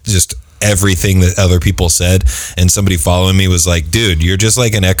just everything that other people said, and somebody following me was like, dude, you're just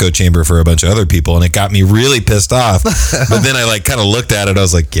like an echo chamber for a bunch of other people, and it got me really pissed off. But then I like kind of looked at it, I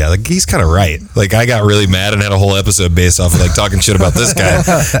was like, yeah, like he's kind of right. Like I got really mad and had a whole episode based off of like talking shit about this guy,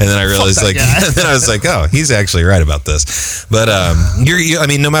 and then I realized like and then I was like, oh, he's actually right about this. But I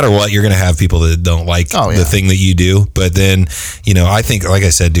mean, no matter what, you're gonna have people that don't like the thing that you do. But then, you know, I think, like I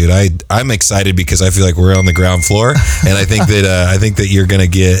said, dude, I'm excited because I feel like we're on the ground floor, and I think that you're gonna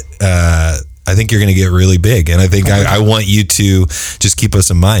get really big, and I think I want you to just keep us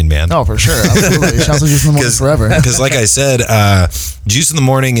in mind, man. Oh, for sure, absolutely. Shouts to Juice in the Morning forever. Because, like I said, Juice in the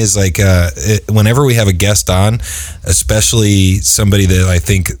Morning is like whenever we have a guest on, especially somebody that I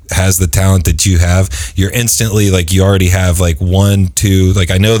think has the talent that you have, you're instantly like you already have like 1, 2.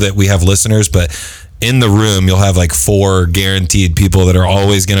 Like I know that we have listeners, but in the room, you'll have like 4 guaranteed people that are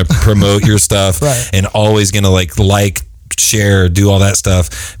always going to promote your stuff and always going to like, share, do all that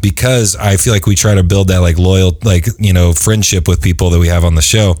stuff, because I feel like we try to build that like loyal, like, you know, friendship with people that we have on the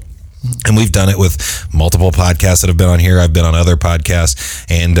show. And we've done it with multiple podcasts that have been on here. I've been on other podcasts,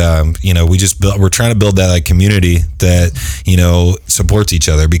 and you know, we're trying to build that like community that, you know, supports each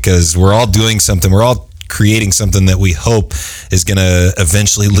other, because we're all doing something. We're all creating something that we hope is going to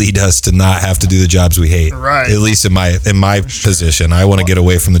eventually lead us to not have to do the jobs we hate. Right. At least in my position, I want to get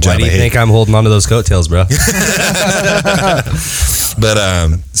away from the job I hate. Why do you think I'm holding on to those coattails, bro? But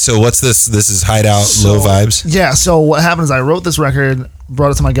so what's this? This is Hideout Low Vibes. Yeah. So what happened is I wrote this record,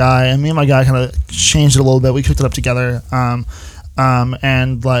 brought it to my guy, and me and my guy kind of changed it a little bit. We cooked it up together. And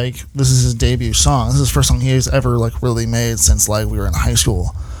like this is his debut song. This is the first song he's ever like really made since like we were in high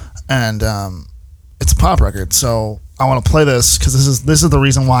school, and it's a pop record. So I want to play this because this is the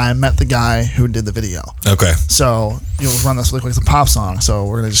reason why I met the guy who did the video. Okay. So you'll run this really quick. It's a pop song, so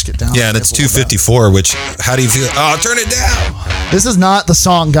we're gonna just get down. Yeah, and it's 2:54. Which, how do you feel? Oh, turn it down. This is not the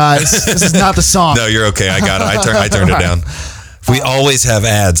song, guys. This is not the song. No, you're okay. I got it. I turned it down. We always have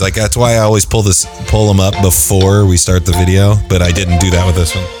ads. Like that's why I always pull them up before we start the video. But I didn't do that with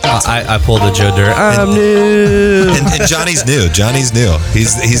this one. I pulled the Joe Dirt. I'm new. And Johnny's new. Johnny's new.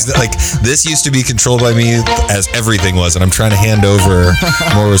 He's like, this used to be controlled by me as everything was, and I'm trying to hand over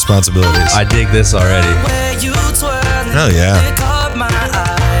more responsibilities. I dig this already. Oh yeah.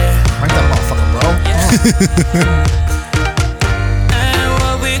 Rank that motherfucker, bro. And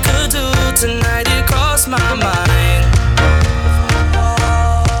what we could do tonight, it crossed my mind.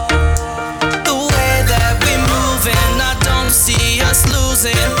 See us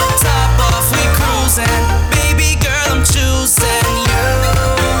losing, top off, we cruising. Baby girl, I'm choosing you.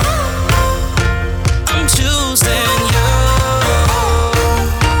 I'm choosing you.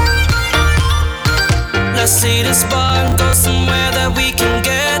 Let's see this bar and go somewhere that we can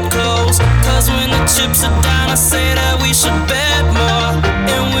get close. Cause when the chips are down, I say that we should bet more.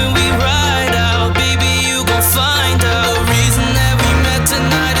 And when we ride out, baby, you gon' find out. The reason that we met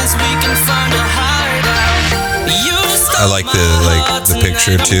tonight is we can find a hideout. I like the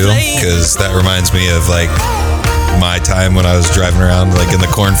picture too, because that reminds me of like my time when I was driving around like in the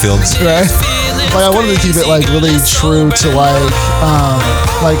cornfields. Right. Like I wanted to keep it like really true to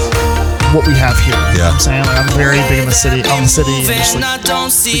like what we have here. You know what I'm saying? Like I'm very big in the city, on the city. And just, like,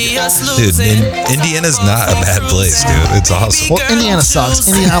 dude, Indiana's not a bad place, dude. It's awesome. Well, Indiana sucks.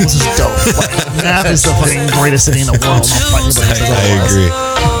 Indianapolis is dope. Like, Nap is the fucking greatest city in the world. I agree.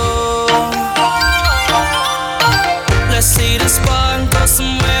 See the spot and go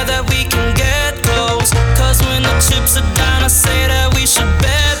somewhere that we can get close. Cause when the chips are down, I say that we should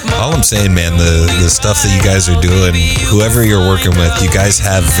bet more. All I'm saying, man, the stuff that you guys are doing, whoever you're working with, you guys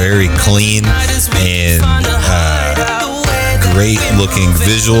have very clean and great looking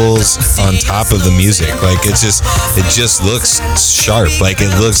visuals on top of the music. Like it just looks sharp. Like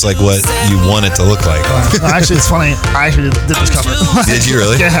it looks like what you want it to look like. Actually, it's funny. I actually did this cover. Did you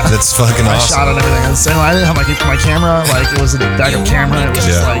really? Yeah. That's fucking awesome. I shot and everything. I didn't have my camera. Like it was a backup camera. It was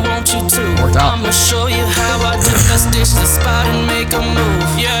just like worked out. I'ma show you how I do. Let's ditch the spot and make a move.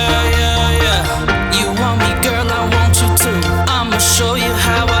 Yeah. You want me, girl? I want you too. I'ma show you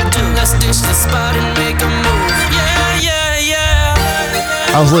how I do. Let's ditch the spot and make a move.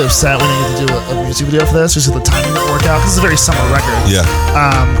 I was really upset when I didn't get to do a music video for this, just because the timing didn't work out. This is a very summer record. Yeah.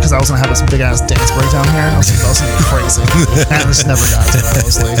 Because I was gonna have this big ass dance breakdown here. I was like, that was gonna be crazy, and I just never got to it. I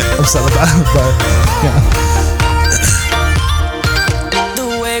was like upset about it, but yeah.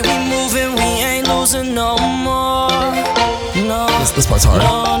 The way we moving, we ain't losing no more. No. This part's hard.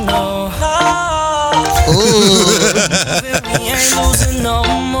 No. We ain't losing no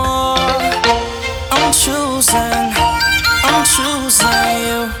more. I'm choosing you.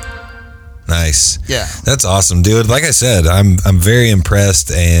 Nice. Yeah. That's awesome, dude. Like I said, I'm very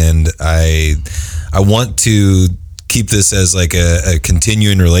impressed, and I want to keep this as like a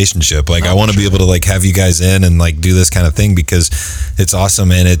continuing relationship. Like I want to be able to like have you guys in and like do this kind of thing because it's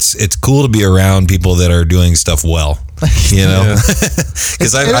awesome, and it's cool to be around people that are doing stuff well. You know, because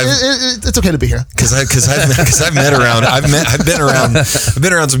it's okay to be here. Because I've been around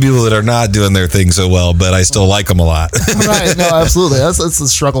some people that are not doing their thing so well, but I still like them a lot. Right? No, absolutely. That's the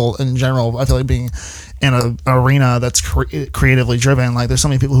struggle in general. I feel like being in an arena that's creatively driven. Like there's so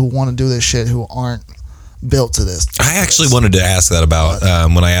many people who want to do this shit who aren't built to this. I actually wanted to ask that about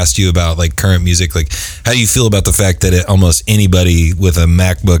when I asked you about like current music. Like, how do you feel about the fact that almost anybody with a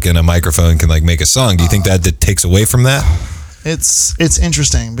MacBook and a microphone can like make a song? Do you think that takes away from that? It's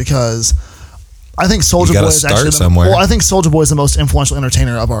interesting because I think Soulja Boy is actually somewhere. I think Soulja Boy is the most influential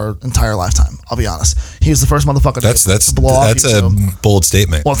entertainer of our entire lifetime. I'll be honest. He was the first motherfucker to blow off That's YouTube. a bold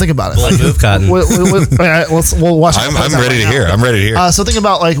statement. Well, think about it. Bold move, Cotton. We'll watch. I'm ready to hear. I'm ready to hear. So think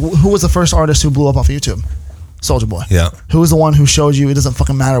about like who was the first artist who blew up off of YouTube? Soulja Boy. Yeah. Who was the one who showed you it doesn't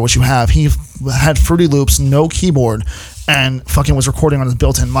fucking matter what you have? He had Fruity Loops, no keyboard, and fucking was recording on his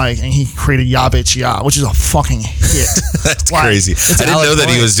built-in mic, and he created Ya Bitch Ya, which is a fucking hit. That's crazy. I didn't know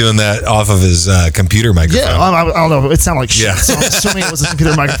that he was doing that off of his computer microphone. Yeah, I don't know. It sounded like shit. Yeah. So I'm assuming it was a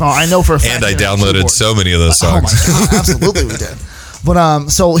computer microphone. I know for a fact. And I downloaded so many of those Oh songs. my god, absolutely we did. But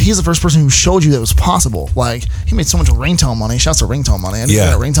so he's the first person who showed you that it was possible. Like he made so much rebringtone money. Shouts to ringtone money. Any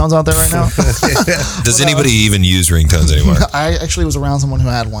ringtones out there right now? Does anybody even use ringtones anymore? I actually was around someone who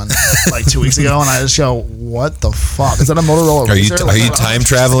had one like 2 weeks ago, and I just go, "What the fuck? Is that a Motorola Razr?" Are you time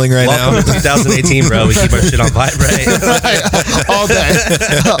traveling right now? Welcome to 2018, bro. We keep our shit on vibrate all day.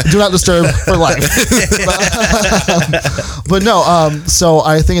 Do not disturb for life. But no, so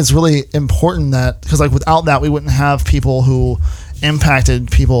I think it's really important that because like without that, we wouldn't have people who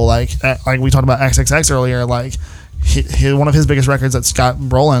impacted people like we talked about XXX earlier. Like one of his biggest records that Scott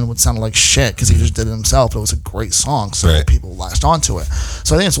Brolin would sound like shit because he just did it himself, but it was a great song, so people latched onto it.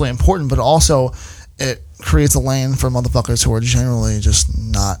 So I think it's really important, but also it creates a lane for motherfuckers who are generally just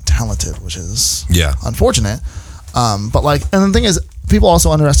not talented, which is unfortunate. But like, and the thing is, people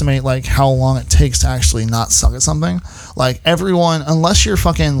also underestimate like how long it takes to actually not suck at something. Like everyone, unless you're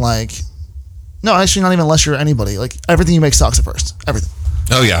fucking like. No, actually, not even unless you're anybody. Like, everything you make sucks at first. Everything.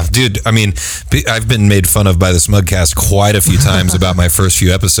 Oh, yeah. Dude, I mean, I've been made fun of by the Smugcast quite a few times about my first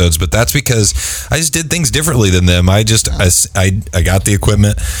few episodes, but that's because I just did things differently than them. I got the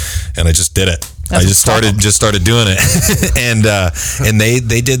equipment, and I just did it. I just started doing it, and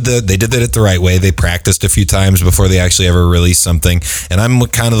they did it the right way. They practiced a few times before they actually ever released something. And I'm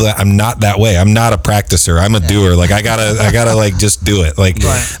not that way. I'm not a practicer. I'm a doer. Like I gotta like just do it. Like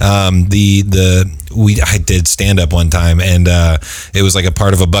I did stand up one time, and it was like a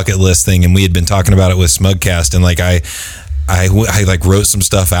part of a bucket list thing, and we had been talking about it with Smugcast, and like I like wrote some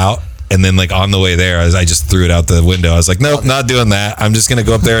stuff out. And then like on the way there, I just threw it out the window. I was like, nope, not doing that. I'm just going to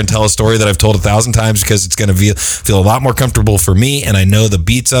go up there and tell a story that I've told 1,000 times because it's going to feel a lot more comfortable for me. And I know the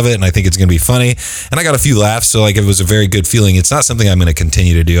beats of it, and I think it's going to be funny. And I got a few laughs. So like it was a very good feeling. It's not something I'm going to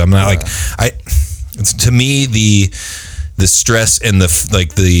continue to do. I'm not to me, the stress and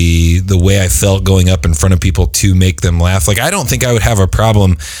the way I felt going up in front of people to make them laugh. Like, I don't think I would have a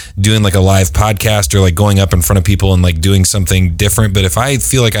problem doing like a live podcast or like going up in front of people and like doing something different. But if I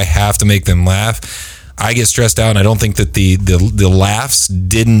feel like I have to make them laugh, I get stressed out. And I don't think that the laughs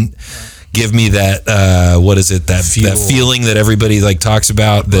didn't give me that that feeling that everybody like talks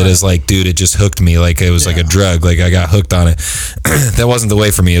about that is like, dude, it just hooked me. Like it was like a drug. Like I got hooked on it. That wasn't the way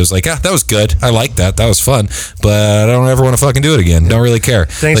for me. It was like, that was good. I liked that. That was fun. But I don't ever want to fucking do it again. Don't really care.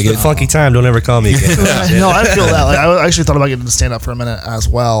 Thanks for the funky time. Don't ever call me again. No, I feel that. Like I actually thought about getting to stand up for a minute as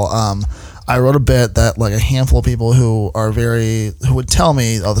well. I wrote a bit that like a handful of people who would tell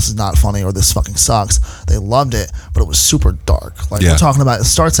me, oh, this is not funny or this fucking sucks. They loved it, but it was super dark. Like we're talking about, it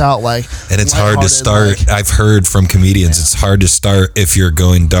starts out like, and it's hard to start. Like, I've heard from comedians, it's hard to start if you're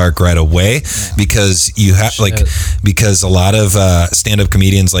going dark right away because you have because a lot of stand-up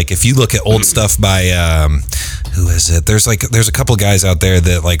comedians, like if you look at old stuff by who is it? There's a couple guys out there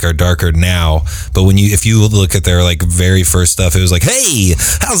that like are darker now, but if you look at their like very first stuff, it was like, hey,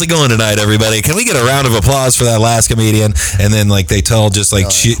 how's it going tonight, everybody? Can we get a round of applause for that last comedian? And then like they tell just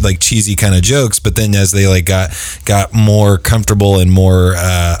like cheesy kind of jokes, but then as they like got more comfortable and more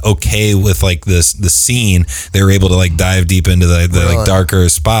okay with like the scene, they were able to like dive deep into the like darker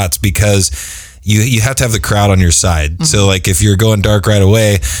spots because you have to have the crowd on your side. Mm-hmm. So like if you're going dark right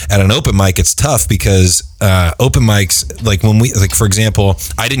away at an open mic, it's tough because open mics, like when we, like for example,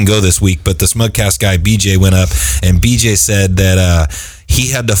 I didn't go this week, but the Smugcast guy BJ went up, and BJ said that he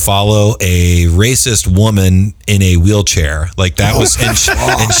had to follow a racist woman in a wheelchair. Like that was, and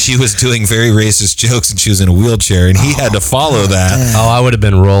she was doing very racist jokes, and she was in a wheelchair, and he had to follow that. Oh, I would have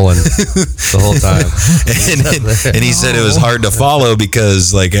been rolling the whole time. and he said it was hard to follow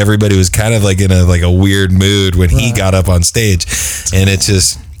because like everybody was kind of like in a weird mood when he got up on stage, and it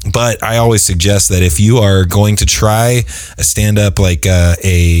just. But I always suggest that if you are going to try a stand up like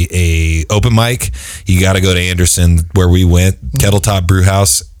a open mic, you got to go to Anderson where we went, Kettle Top Brew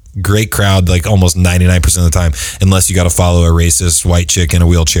House. Great crowd, like almost 99% of the time, unless you got to follow a racist white chick in a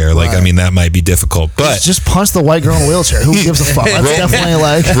wheelchair. Like, I mean, that might be difficult, but just punch the white girl in a wheelchair. Who gives a fuck? That's definitely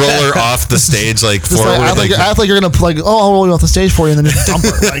like roll her off the stage, like forward. Act like you're gonna I'll roll you off the stage for you, and then just dump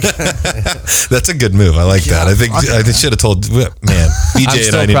her. Like, that's a good move. I like that. I think I should have told man. BJ I'm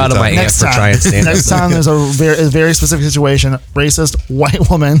still and I need proud to of my talk. aunt for trying stand up. Next time there's a very specific situation, racist white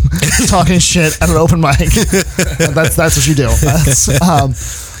woman talking shit at an open mic. That's what you do.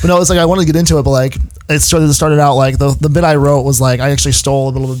 But no, it's like I wanted to get into it, but like it started out like the bit I wrote was like I actually stole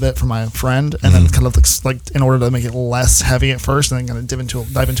a little bit from my friend, and then kind of like in order to make it less heavy at first, and then kind of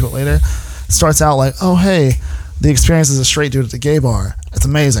dive into it later. It starts out like, oh hey, the experience as a straight dude at the gay bar. It's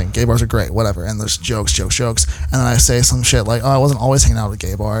amazing. Gay bars are great, whatever. And there's jokes. And then I say some shit like, oh, I wasn't always hanging out at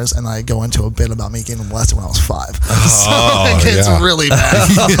gay bars. And I go into a bit about me getting molested when I was 5. So it gets really bad.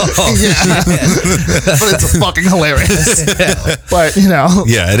 But it's fucking hilarious. But, you know.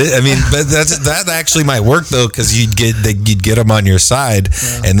 Yeah, it is. I mean, but that actually might work, though, because you'd get them on your side,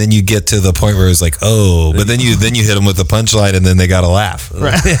 and then you get to the point where it's like, oh, but then you hit them with the punchline, and then they got to laugh.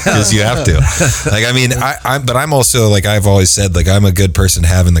 Because you have to. Like, I mean, I'm also, like, I've always said, like, I'm a good person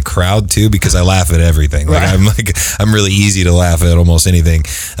having the crowd too, because I laugh at everything. Like I'm really easy to laugh at almost anything.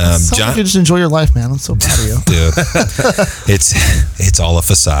 John, you just enjoy your life, man. I'm so proud of you, dude. It's all a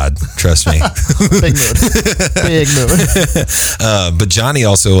facade. Trust me. Big mood. But Johnny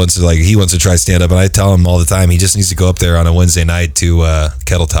also wants to try stand up, and I tell him all the time he just needs to go up there on a Wednesday night to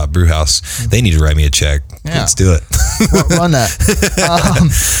Kettle Top Brew House. They need to write me a check. Yeah. Let's do it. Run that.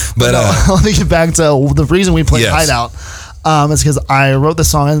 But let me get back to the reason we played Hideout. It's because I wrote this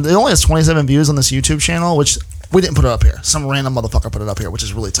song, and it only has 27 views on this YouTube channel, which we didn't put it up here. Some random motherfucker put it up here, which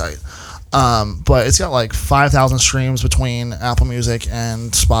is really tight. But it's got like 5,000 streams between Apple Music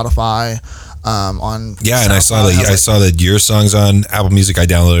and Spotify. On and I saw that your song's on Apple Music. I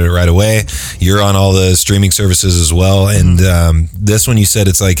downloaded it right away. You're on all the streaming services as well, and this one you said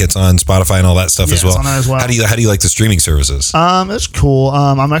it's on Spotify and all that stuff as well. It's on that as well. How do you like the streaming services? It's cool.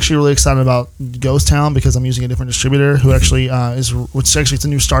 I'm actually really excited about Ghost Town because I'm using a different distributor who actually it's a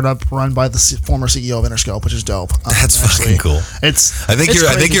new startup run by the former CEO of Interscope, which is dope. That's fucking cool. I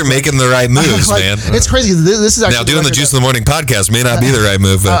think you're making the right moves, man. It's crazy. This is actually now doing the Juice in the Morning podcast may not be the right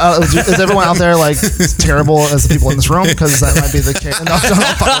move. But. Is everyone out there like terrible as the people in this room? Because that might be the case. No,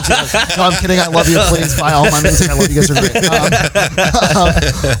 I'm kidding. I love you. Please buy all my music. I love you guys. Are great.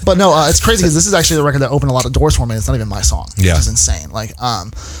 But no, it's crazy because this is actually the record that opened a lot of doors for me. It's not even my song, which is insane. Like,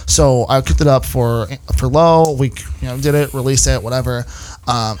 so I cooked it up for Low. We did it, released it, whatever.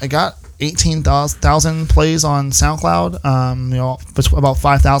 It got 18,000 plays on SoundCloud. About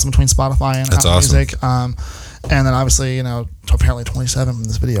 5,000 between Spotify and Apple Music. And then obviously, apparently 27 from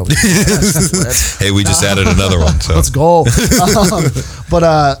this video. Hey, we just added another one. So let's go.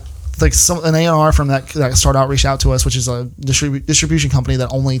 But like an A&R from that Start Out reached out to us, which is a distribution company that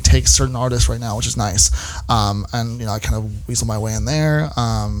only takes certain artists right now, which is nice. And I kind of weaseled my way in there.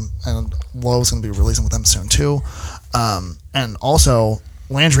 And Lowe's going to be releasing with them soon too. And also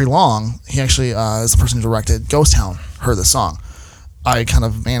Landry Long, he actually is the person who directed Ghost Town, heard this song. I kind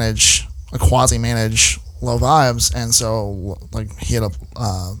of quasi-manage Low Vibes, and so like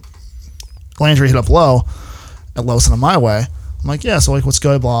Landry hit up Low, and Low sent him my way. I'm like, yeah, so like what's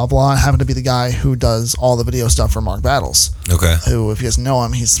good, blah blah. I happen to be the guy who does all the video stuff for Mark Battles. Okay. Who, if you guys know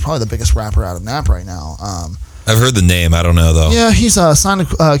him, he's probably the biggest rapper out of Nap right now. I've heard the name. I don't know though. Yeah, he's signed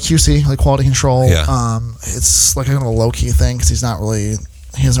to QC, like quality control. Yeah. It's like a kind of a low key thing because he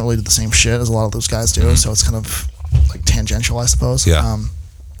doesn't really do the same shit as a lot of those guys do. Mm-hmm. So it's kind of like tangential, I suppose. Yeah.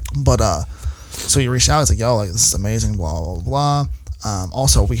 So he reached out. It's like, yo, like this is amazing, blah blah blah.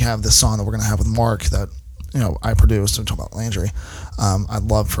 Also, we have this song that we're gonna have with Mark that I produced. I'm talking about Landry. I'd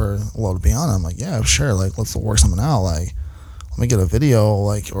love for Low to be on it. I'm like, yeah, sure. Like, let's work something out. Like, let me get a video,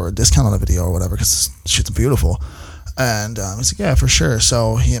 like, or a discount on a video or whatever, because this shit's beautiful. And he's like, yeah, for sure.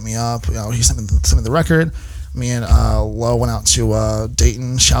 So he hit me up. He sent me the record. Me and Low went out to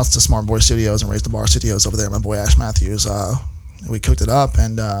Dayton. Shouts to Smart Boy Studios and Raise the Bar Studios over there. My boy Ash Matthews. We cooked it up,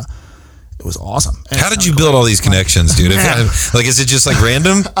 and it it was awesome. And How did you build all these connections, dude? Like, is it just like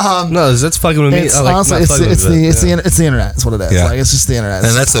random? No, that's fucking with me. It's, Oh, like, honestly, not fucking with it. it's the internet. It's what it is. Yeah. Like, it's just the internet. And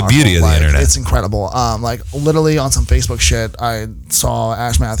It's that's the powerful. beauty of the Like, internet. It's incredible. Like literally on some Facebook shit, I saw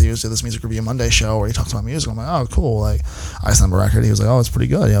Ash Matthews do this Music Review Monday show where he talks about music. I'm like, oh, cool. Like, I sent him a record. He was like, oh, it's pretty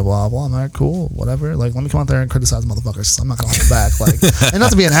good. Yeah, blah blah. I'm like, cool, whatever. Like, let me come out there and criticize motherfuckers. I'm not gonna hold back. Like, and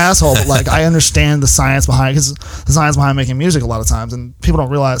not to be an asshole, but like, I understand the science behind, because the science behind making music a lot of times, and people don't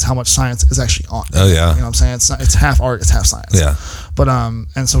realize how much science is actually on. Oh, yeah. You know what I'm saying? It's half art, it's half science. Yeah. But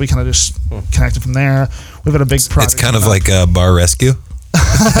and so we kind of just connected from there. We've got a big project. It's kind of coming up. like Bar Rescue.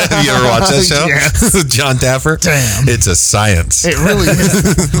 Have you ever watched that show? Yes. John Taffer? Damn. It's a science. It really is.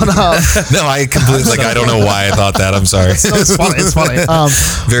 But, No, I completely, like, I don't know why I thought that. I'm sorry. so it's funny. It's funny.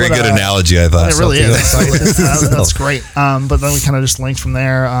 Very but, good analogy, I thought. It really So, is. That's great. But then we kind of just linked from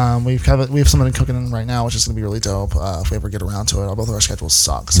there. We have something cooking right now, which is going to be really dope. If we ever get around to it, both of our schedules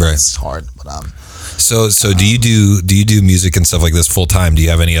suck, so Right. it's hard. But So do you do music and stuff like this full time? Do you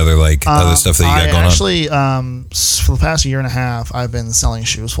have any other other stuff that you got going actually, for the past year and a half, I've been selling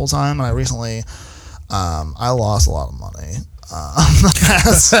shoes full time, and I recently, I lost a lot of money.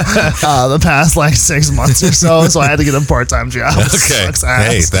 The past like 6 months or so I had to get a part-time job. on? Okay. Sucks ass.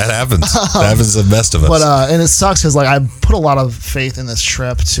 Hey, that happens. That happens to the best of us. But and it sucks because like I put a lot of faith in this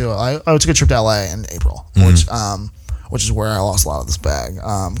trip too. I took a trip to LA in April, which is where I lost a lot of this bag,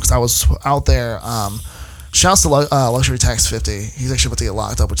 because I was out there. Shouts to Luxury Tax 50. He's actually about to get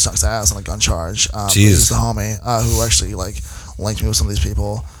locked up, which sucks ass on a gun charge. Jeez. He's the homie who actually like linked me with some of these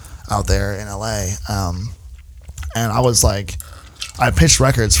people out there in LA. And I was like, I pitched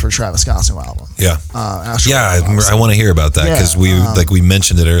records for Travis Scott's new album. Yeah. Astro World, I want to hear about that because Yeah, we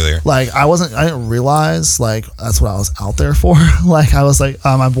mentioned it earlier. Like I didn't realize like that's what I was out there for. Like I was like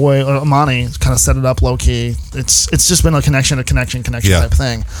my boy Amani kind of set it up low key. It's just been a connection Yeah. type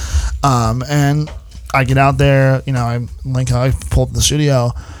thing. And I get out there, I pull up the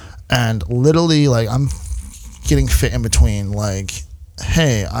studio, and literally like I'm getting fit in between like,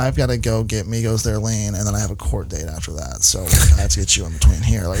 hey, I've got to go get Migos their lane, and then I have a court date after that. So like, I have to get you in between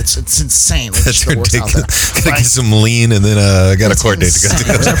here. Like it's insane. Like, That's the work's out there. ridiculous. Gotta Like, get some lean and then I got a court date to go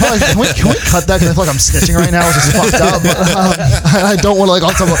insane. to. Can we cut that? Because I feel like I'm snitching right now, which is fucked up. But I don't want to like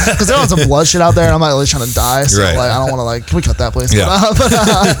on some, because they're on some blood shit out there, and I'm not really trying to die. So Right. like I don't want to like. Can we cut that, please? Yeah.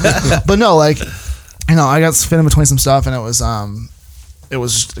 But no, like I got fit in between some stuff, and it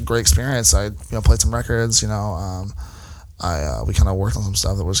was just a great experience. I played some records. We kind of worked on some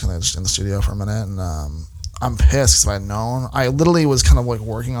stuff that was kind of just in the studio for a minute, and I'm pissed because if I had known, I literally was kind of like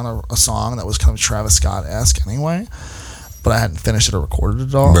working on a song that was kind of Travis Scott-esque anyway, but I hadn't finished it or recorded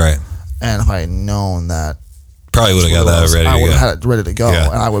it all. Right. And if I had known that, Probably would have got that ready. I would to have go. had it ready to go, Yeah.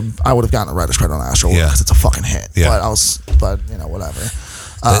 and I would have gotten a writer's credit on Astro World Yeah. because it's a fucking hit. Yeah. But whatever.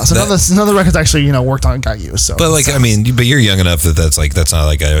 So none of the records actually worked on and got used. So, But but you're young enough that's not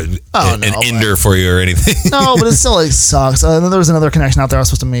like an ender for you or anything. No, but it still like sucks. And then there was another connection out there. I was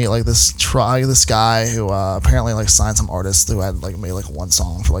supposed to meet like this guy who apparently like signed some artist who had like made like one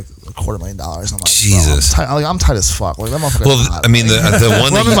song for like $250,000. And I'm like, Jesus. bro, I'm tight as fuck. Like that motherfucker. Well, I mean the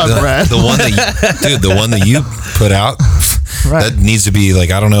one Rubbing my bread. the one that you put out Right. that needs to be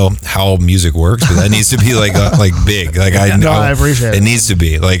like, I don't know how music works, but that needs to be like big. Like I appreciate it. It needs to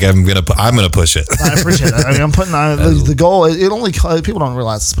be like I'm gonna push it. I appreciate that. I mean, I'm putting the goal. It only people don't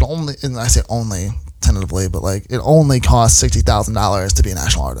realize this, but only, and I say only tentatively, but like it only costs $60,000 to be a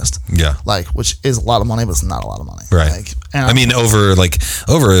national artist. Yeah. Like, which is a lot of money, but it's not a lot of money. Right. Like, and I mean, over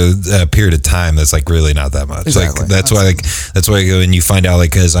a period of time, that's like really not that much. Exactly. Like that's why when you find out,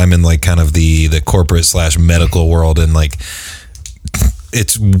 like, because I'm in like kind of the corporate / medical world, and like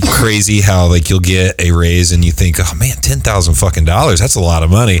it's crazy how like you'll get a raise and you think, oh man, $10,000 fucking dollars, that's a lot of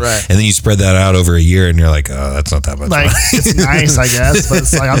money. Right. And then you spread that out over a year and you're like, oh, that's not that much like money. it's nice, I guess, but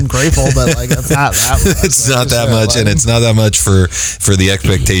it's like I'm grateful, but like it's not that much. It's not For that sure. much, Like, and it's not that much for the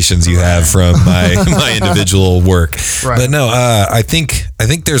expectations you have from my individual work. Right. But no, I think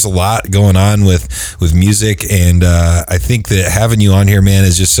there's a lot going on with music, and I think that having you on here, man,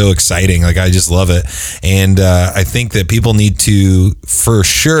 is just so exciting. Like I just love it, and I think that people need to for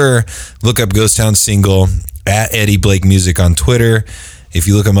sure look up Ghost Town Single at Eddie Blake Music on Twitter. If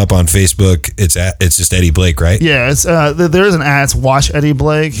you look him up on Facebook, it's just Eddie Blake, right? Yeah, it's there is an ad. It's Watch Eddie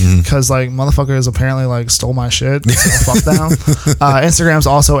Blake, because like motherfuckers apparently like stole my shit. So fuck them. Instagram's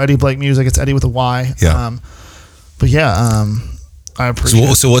also Eddie Blake Music. It's Eddie with a Y. Yeah. But yeah, I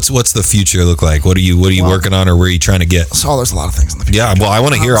appreciate. So what's the future look like? What are you working on, or where are you trying to get? So there's a lot of things in the future. Yeah, well, I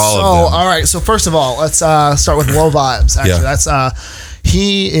want to hear all of them. All right. So first of all, let's start with Low Vibes. Actually, Yeah. that's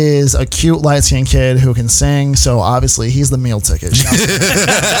He is a cute light-skinned kid who can sing, so obviously he's the meal ticket.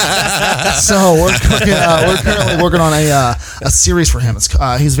 So we're currently working on a series for him.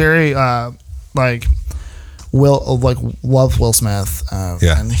 He's very love Will Smith,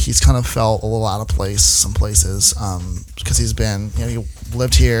 and he's kind of felt a little out of place some places because he's been, he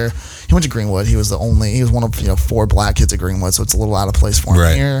lived here. He went to Greenwood. He was one of 4 black kids at Greenwood, so it's a little out of place for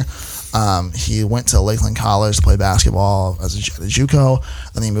him here. He went to Lakeland College to play basketball as a JUCO.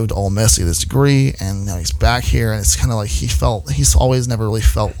 Then he moved to Ole Miss to get his degree, and now he's back here. And it's kind of like he's always never really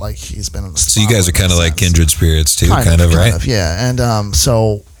felt like he's been in the spotlight. So you guys are kind of like kindred spirits too, kind of, right? Yeah. And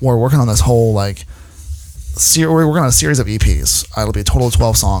so we're working on this whole we're working on a series of EPs. It'll be a total of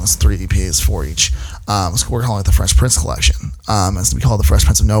 12 songs, 3 EPs for each. So we're calling it the Fresh Prince Collection. It's going to be called the Fresh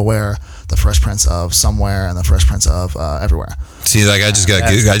Prince of Nowhere, the Fresh Prince of Somewhere, and the Fresh Prince of Everywhere. See, I just got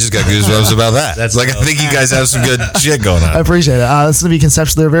goosebumps about that. That's I think you guys have some good shit going on. I appreciate it. It's going to be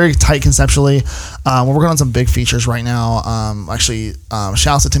conceptually. They're very tight conceptually. We're working on some big features right now. Shout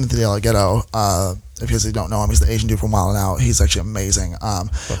out to Timothy De La Ghetto. If you guys don't know him, he's the Asian dude from Wild 'N Out. He's actually amazing.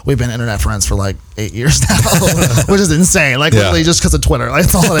 We've been internet friends for 8 years now, which is insane. Literally just because of Twitter.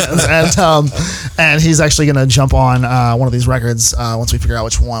 That's all it is. And he's actually going to jump on one of these records once we figure out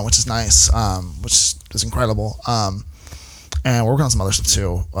which one, which is nice, which is incredible. And we're working on some other stuff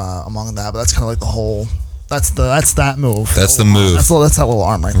too among that. But that's kind of the whole. That's that move. That's the move. That's that little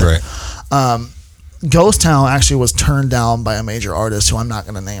arm right there. Right. Ghost Town actually was turned down by a major artist who I'm not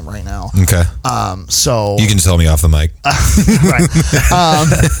going to name right now. Okay. So you can tell me off the mic. Right.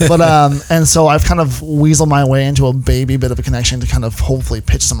 And so I've kind of weaseled my way into a baby bit of a connection to kind of hopefully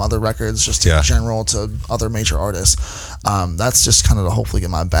pitch some other records just in general to other major artists. That's just kind of to hopefully get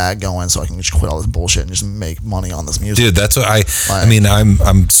my bag going so I can just quit all this bullshit and just make money on this music. Dude, that's what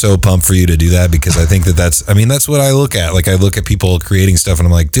I'm so pumped for you to do that because I think that's what I look at. I look at people creating stuff and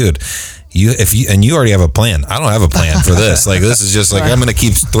I'm like, dude, you already have a plan. I don't have a plan for this. This is just I'm gonna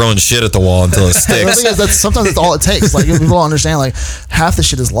keep throwing shit at the wall until it sticks. The thing is sometimes that's all it takes. People don't understand. Half the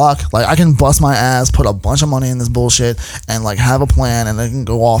shit is luck. I can bust my ass, put a bunch of money in this bullshit, and have a plan, and I can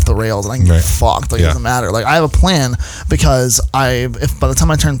go off the rails, and I can get fucked. It doesn't matter. I have a plan because if by the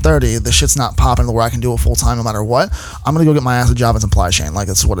time I turn 30, the shit's not popping to where I can do it full time no matter what. I'm gonna go get my ass a job in supply chain.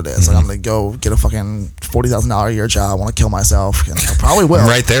 That's what it is. I'm gonna go get a fucking $40,000 a year job. I want to kill myself, and I probably will.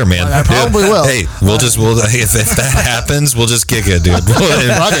 Right there, man. I probably will. Hey, if that happens, we'll just kick it, dude.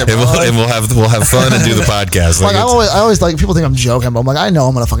 We'll have fun and do the podcast. I always people think I'm joking, but I'm I know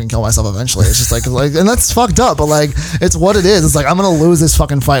I'm gonna fucking kill myself eventually. It's just and that's fucked up, but it's what it is. It's I'm gonna lose this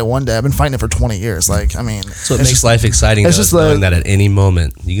fucking fight one day. I've been fighting it for 20 years. So it makes life exciting. It's just knowing that at any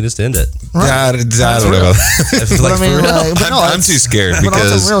moment you can just end it. Right. I don't know. I'm too scared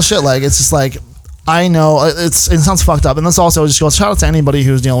because some real shit. It's just I know it sounds fucked up, and this also just goes shout out to anybody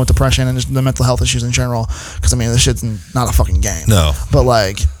who's dealing with depression and just the mental health issues in general, because this shit's not a fucking game. No, but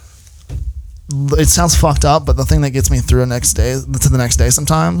it sounds fucked up, but the thing that gets me through the next day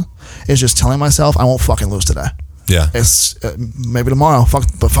sometimes is just telling myself I won't fucking lose today. Yeah, it's maybe tomorrow, fuck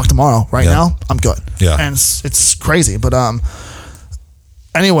tomorrow. Right now, I'm good. Yeah, and it's crazy, but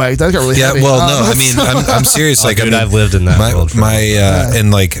anyway, that got really heavy. Yeah, well, no, I'm serious. Dude, I've lived in that world.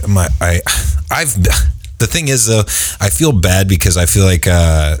 The thing is though, I feel bad because I feel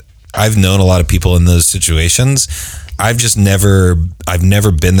I've known a lot of people in those situations. I've never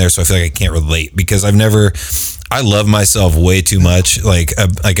been there, so I feel I can't relate because I love myself way too much,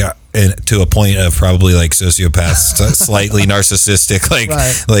 to a point of probably sociopath, slightly narcissistic,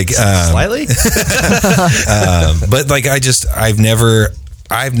 slightly. But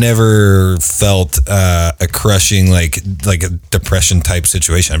I've never felt a crushing a depression type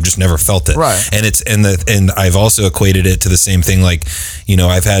situation. I've just never felt it. Right. And I've also equated it to the same thing.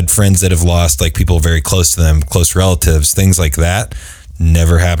 I've had friends that have lost people very close to them, close relatives, things like that.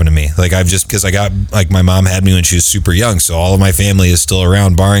 Never happened to me. Because I got my mom had me when she was super young, so all of my family is still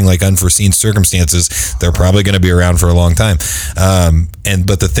around, barring unforeseen circumstances. They're probably going to be around for a long time.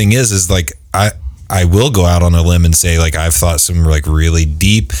 But the thing is I will go out on a limb and say I've thought some really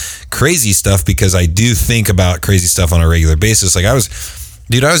deep, crazy stuff because I do think about crazy stuff on a regular basis. I was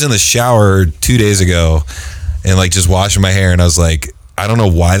in the shower 2 days ago and just washing my hair, and I was I don't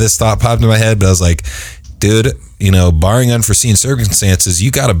know why this thought popped in my head, but I was dude, barring unforeseen circumstances,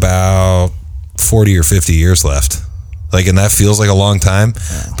 you got about 40 or 50 years left. And that feels like a long time,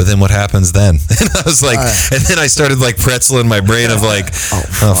 but then what happens then? And I was and then I started pretzeling my brain of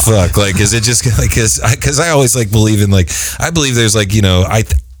oh fuck, is it just because I always believe in I believe there's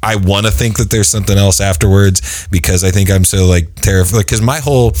I want to think that there's something else afterwards because I think I'm so terrified. Because my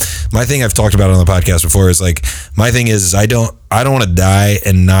thing I've talked about on the podcast before is my thing is I don't I don't want to die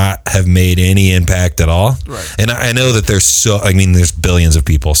and not have made any impact at all. Right. And I know that there's billions of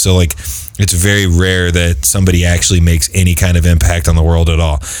people. So like, it's very rare that somebody actually makes any kind of impact on the world at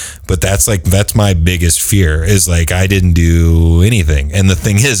all. But that's my biggest fear is like, I didn't do anything. And the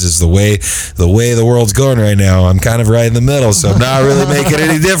thing is the way the world's going right now, I'm kind of right in the middle. So I'm not really making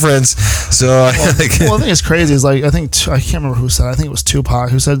any difference. So well, the thing that's crazy is like, I can't remember who said it. I think it was Tupac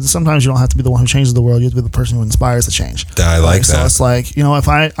who said, sometimes you don't have to be the one who changes the world. You have to be the person who inspires the change. I like that. So it's like, if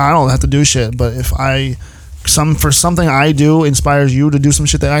I don't have to do shit, but if something I do inspires you to do some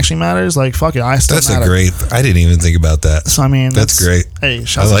shit that actually matters, like fuck it, I still That's matter. a great. I didn't even think about that. So I mean, that's great. Hey,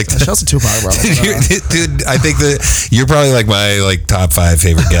 shouts to Tupac, bro. Dude, I think that you're probably like my top 5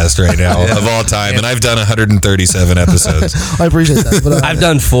 favorite guest right now of all time, and I've done 137 episodes. I appreciate that. But, I've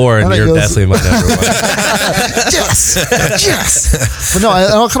done 4, and you're definitely my number one. yes. But no, I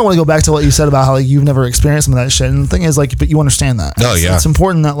kind of want to go back to what you said about how like you've never experienced some of that shit, and the thing is like, but you understand that. Oh yeah, it's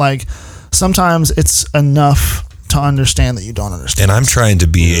important that like sometimes it's enough to understand that you don't understand. And I'm trying to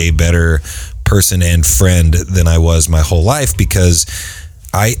be a better person and friend than I was my whole life, because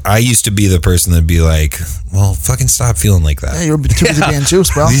I used to be the person that'd be like, well, fucking stop feeling like that. Yeah, you're too busy being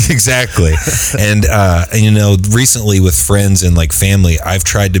juice, bro. Exactly. And recently with friends and like family, I've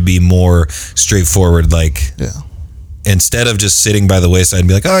tried to be more straightforward, like instead of just sitting by the wayside and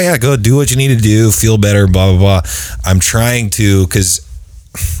be like, oh yeah, go do what you need to do, feel better, blah, blah, blah. I'm trying to, because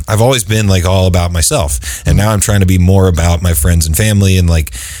I've always been like all about myself, and now I'm trying to be more about my friends and family, and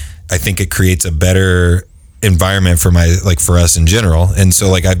like I think it creates a better environment for for us in general. And so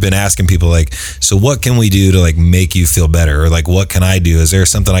like I've been asking people like, so what can we do to like make you feel better, or like what can I do? Is there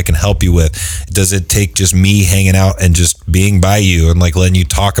something I can help you with? Does it take just me hanging out and just being by you and like letting you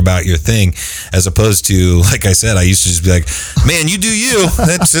talk about your thing, as opposed to, like I said, I used to just be like, man, you do you.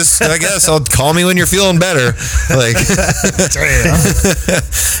 That's just, I guess I'll call me when you're feeling better. Like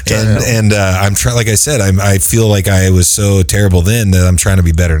and I'm trying, like I said, I feel like I was so terrible then that I'm trying to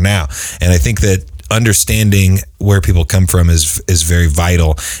be better now. And I think that understanding where people come from is very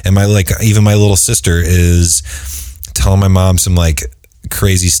vital. And even my little sister is telling my mom some like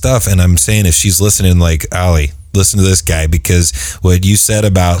crazy stuff, and I'm saying, if she's listening, like, Allie, listen to this guy, because what you said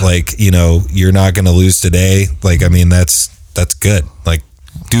about like, you're not going to lose today, like, I mean, that's good. Like,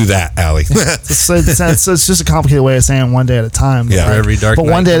 do that, Allie. It's just a complicated way of saying one day at a time. Yeah. Like, every dark but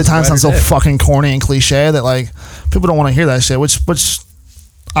one night day at a time sounds so day. fucking corny and cliche that like people don't want to hear that shit, which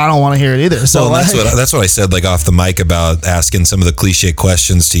I don't want to hear it either. So well, that's what I said, like off the mic, about asking some of the cliche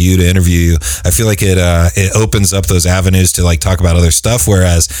questions to you to interview you. I feel like it opens up those avenues to like talk about other stuff.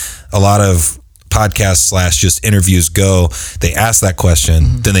 Whereas a lot of podcasts / just interviews they ask that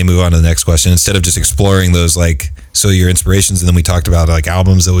question, then they move on to the next question, instead of just exploring those like, so your inspirations, and then we talked about like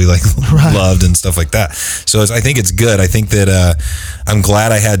albums that we like loved and stuff like that. So I think it's good. I think that I'm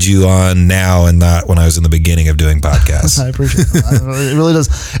glad I had you on now and not when I was in the beginning of doing podcasts. I appreciate it. It really does.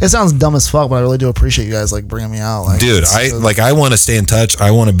 It sounds dumb as fuck, but I really do appreciate you guys like bringing me out. Like, dude, I want to stay in touch.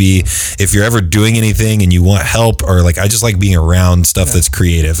 I want to be, if you're ever doing anything and you want help, or like, I just like being around stuff that's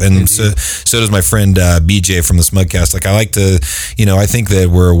creative. And so does my friend BJ from the Smugcast. Like, I like to, I think that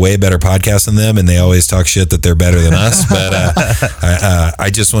we're a way better podcast than them, and they always talk shit that they're better than us. But I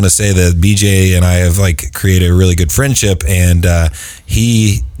just want to say that BJ and I have like created a really good friendship, and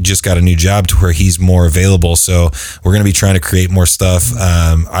he just got a new job to where he's more available. So we're going to be trying to create more stuff.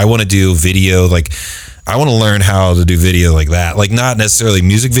 I want to do video, like I want to learn how to do video like that, like not necessarily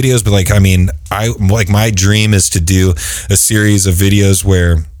music videos, but like, I mean, my dream is to do a series of videos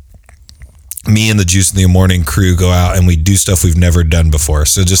where me and the Juice in the Morning crew go out and we do stuff we've never done before.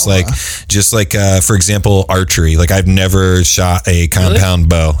 So just like for example, archery. Like, I've never shot a compound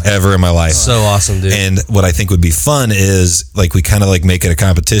bow ever in my life. So awesome, dude. And what I think would be fun is like, we kind of like make it a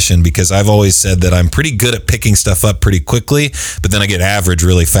competition, because I've always said that I'm pretty good at picking stuff up pretty quickly, but then I get average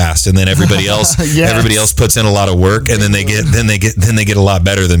really fast, and then everybody else everybody else puts in a lot of work, and then they get a lot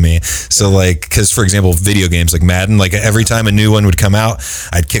better than me. So like, because for example, video games like Madden, like every time a new one would come out,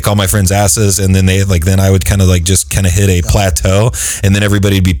 I'd kick all my friends' asses, and then then I would kind of like just kind of hit a plateau, and then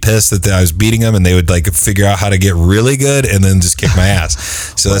everybody would be pissed that I was beating them, and they would like figure out how to get really good and then just kick my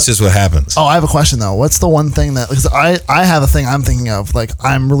ass. So that's just what happens. Oh, I have a question though. What's the one thing that, because I have a thing I'm thinking of, like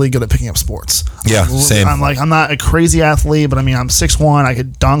I'm really good at picking up sports. Yeah, same. I'm not a crazy athlete, but I mean I'm 6'1". I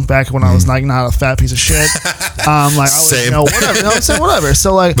could dunk back when I was like not a fat piece of shit. Like I was, Same. whatever. You know what I'm saying? Whatever.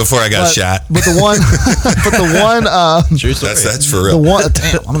 So like Before I got shot. But the one, True story. That's for the real. one.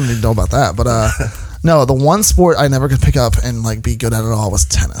 Damn, I don't even know about that. But no, the one sport I never could pick up and like be good at all was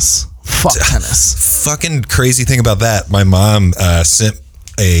tennis. Fuck tennis. Fucking crazy thing about that, my mom sent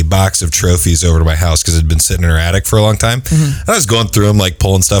a box of trophies over to my house because it had been sitting in her attic for a long time. And I was going through them, like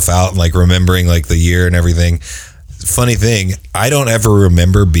pulling stuff out and like remembering like the year and everything. Funny thing, I don't ever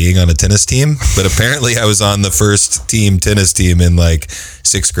remember being on a tennis team, but apparently I was on the first team tennis team in like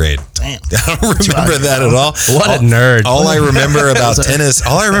 6th grade. Damn. I don't remember that at all. What a nerd. All I remember about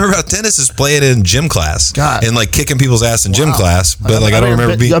tennis is playing in gym class. God. And like kicking people's ass in gym class. But like I don't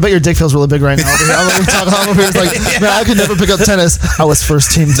remember being. I bet your dick feels really big right now. It's like, man, I could never pick up tennis. I was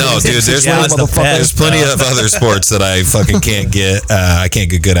first team No, tennis. dude, Motherfucker. there's plenty of other sports that I fucking can't get. I can't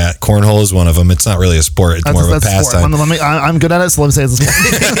get good at. Cornhole is one of them. It's not really a sport. It's more of a pastime. I'm good at it, so let me say it's a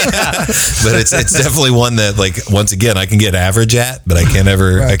sport. But it's definitely one that, like, once again, I can get average at, but I can't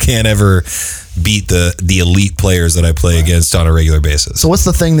ever beat the elite players that I play against on a regular basis. So what's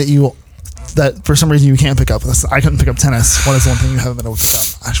the thing that for some reason you can't pick up? I couldn't pick up tennis. What is the one thing you haven't been able to pick up?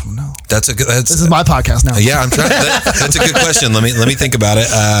 I just want to know. This is my podcast now. Yeah, I'm trying. That's a good question. Let me think about it.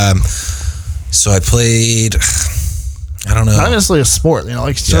 So I played. I don't know. Not necessarily a sport, you know,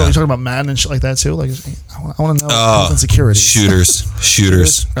 like you're talking about Madden and shit like that too. Like, I want to know insecurity.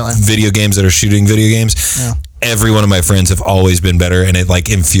 Shooters, Really? Video games that are shooting video games. Yeah. Every one of my friends have always been better, and it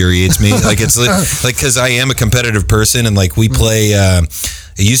like infuriates me. Like it's like because I am a competitive person, and like we play.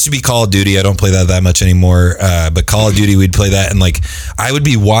 It used to be Call of Duty. I don't play that much anymore. But Call of Duty, we'd play that, and like I would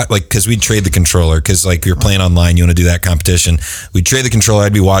be because we'd trade the controller because like you're playing online, you want to do that competition. We'd trade the controller.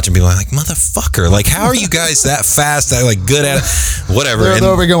 I'd be watching people. I'm like, motherfucker! Like, how are you guys that fast? That like good at it? Whatever. They're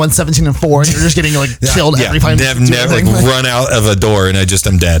over going 17-4, and you're just getting like killed every time. Never like run out of a door, and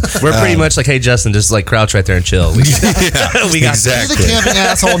I'm dead. We're pretty much like, hey Justin, just like crouch right there and chill. We got exactly. You're the camping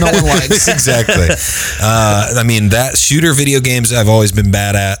asshole no one likes. Exactly. I mean, that shooter video games I've always been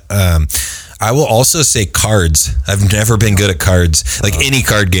bad at. I will also say cards. I've never been good at cards, like any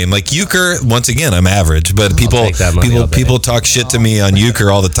card game. Like euchre, once again, I'm average. But people talk shit to me on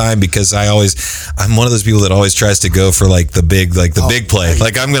euchre all the time because I'm one of those people that always tries to go for like the big play.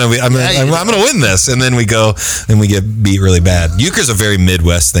 Like I'm gonna win this, and then we get beat really bad. Euchre's a very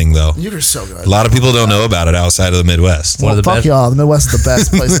Midwest thing, though. Euchre's so good. A lot of people don't know about it outside of the Midwest. Well, fuck y'all. The Midwest is the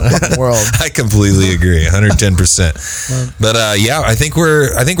best place in the fucking world. I completely agree, 110%. But I think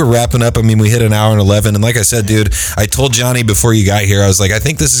we're wrapping up. I mean, we hit an hour and 11, and like I said, dude, I told Johnny before you got here, I was like, I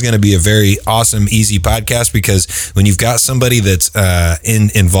think this is going to be a very awesome, easy podcast because when you've got somebody that's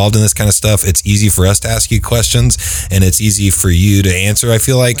involved in this kind of stuff, it's easy for us to ask you questions, and it's easy for you to answer. I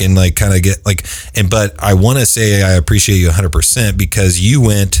feel like, and like kind of get like, but I want to say I appreciate you 100% because you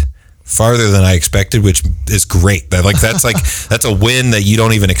went farther than I expected, which is great. That's a win that you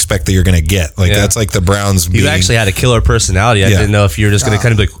don't even expect that you're going to get. Like that's like the Browns. You actually had a killer personality. I didn't know if you were just going to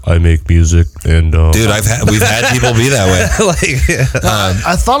kind of be like, I make music and dude, we've had people be that way.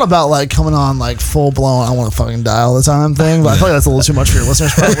 I thought about like coming on like full blown I want to fucking die all the time thing, but I feel like that's a little too much for your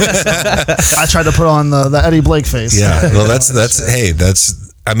listeners probably. So I tried to put on the Eddie Blake face. Yeah, well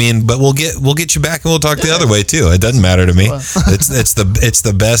that's. I mean, but we'll get you back and we'll talk the other way too. It doesn't matter to me. It's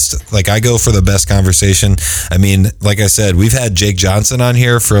the best. Like I go for the best conversation. I mean, like I said, we've had Jake Johnson on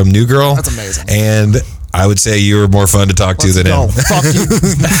here from New Girl. That's amazing. And I would say you were more fun to talk to than him. Fuck you.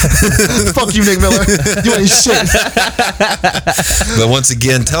 Fuck you, Nick Miller. You ain't shit. But once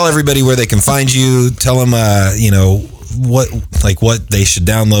again, tell everybody where they can find you. Tell them, what they should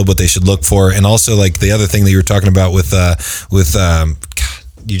download, what they should look for, and also like the other thing that you were talking about with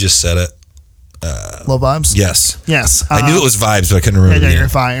you just said it. Low Vibes? Yes. I knew it was Vibes, but I couldn't remember. Yeah, you're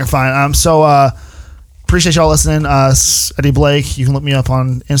fine. So appreciate y'all listening. Eddie Blake. You can look me up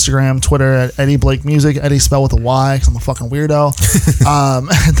on Instagram, Twitter at Eddie Blake Music. Eddie spelled with a Y because I'm a fucking weirdo.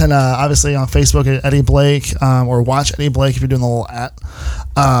 And then obviously on Facebook at Eddie Blake, or watch Eddie Blake if you're doing the little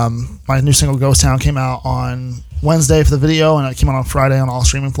 @ my new single Ghost Town came out on Wednesday for the video, and it came out on Friday on all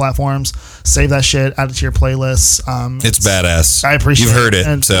streaming platforms. Save that shit, add it to your playlist. It's badass. I appreciate You've heard it.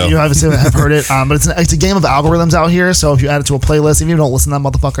 And so you obviously have heard it. But it's a game of algorithms out here. So if you add it to a playlist, even if you don't listen to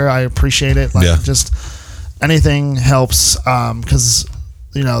that motherfucker, I appreciate it. Just anything helps. Because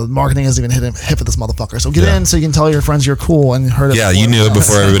marketing isn't even hip with this motherfucker. So get in so you can tell your friends you're cool and heard it. Yeah, you knew it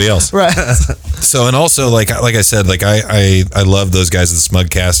before everybody else. Right. So, and also like I said, like I love those guys at the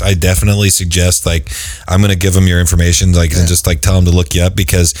Smugcast. I definitely suggest I'm going to give them your information, and just tell them to look you up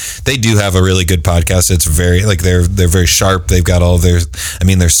because they do have a really good podcast. It's very they're very sharp. They've got all their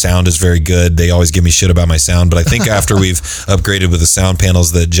sound is very good. They always give me shit about my sound, but I think after we've upgraded with the sound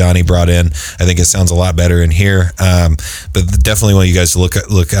panels that Johnny brought in, I think it sounds a lot better in here. But definitely want you guys to look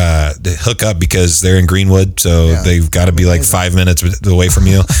hook up because they're in Greenwood, so they've got to be like 5 minutes away from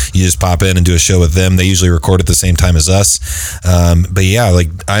you. You just pop in and do a show with them. They usually record at the same time as us. But yeah, like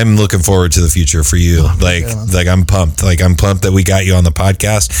I'm looking forward to the future for you. Like I'm pumped. Like I'm pumped that we got you on the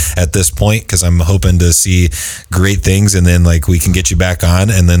podcast at this point, because I'm hoping to see great things, and then like we can get you back on,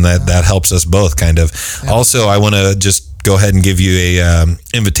 and then that helps us both kind of. Also, I want to just go ahead and give you a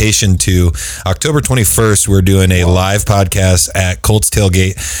invitation to October 21st. We're doing a live podcast at Colts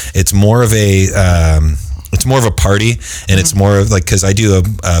Tailgate. It's more of a party, and it's more of like, because I do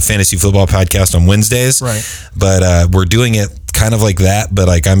a fantasy football podcast on Wednesdays, right? But we're doing it kind of like that, but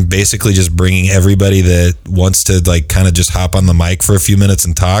like I'm basically just bringing everybody that wants to like kind of just hop on the mic for a few minutes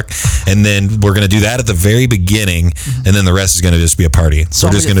and talk, and then we're gonna do that at the very beginning, and then the rest is gonna just be a party. So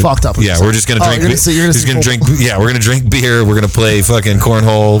we're just gonna fucked up. Yeah, we're just gonna drink. Yeah, we're gonna drink beer. We're gonna play fucking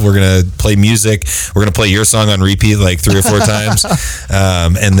cornhole. We're gonna play music. We're gonna play your song on repeat like 3 or 4 times,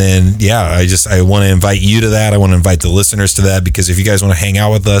 and then I want to invite you to that. I want to invite the listeners to that, because if you guys want to hang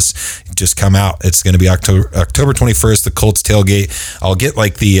out with us, just come out. It's gonna be October 21st, the Colts Tailgate. I'll get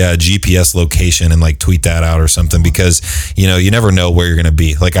like the GPS location and like tweet that out or something, because you never know where you're going to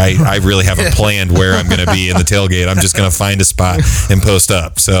be. Like I really haven't planned where I'm going to be in the tailgate. I'm just going to find a spot and post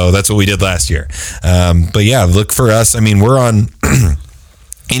up. So that's what we did last year. But yeah, look for us. I mean, we're on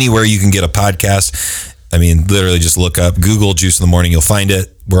anywhere you can get a podcast. I mean, literally just look up Google Juice in the Morning. You'll find it.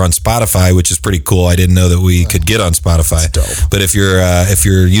 We're on Spotify, which is pretty cool. I didn't know that we could get on Spotify. But if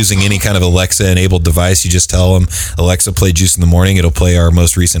you're using any kind of Alexa enabled device, you just tell them, Alexa, play Juice in the Morning. It'll play our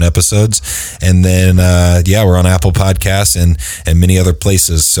most recent episodes. And then we're on Apple Podcasts and many other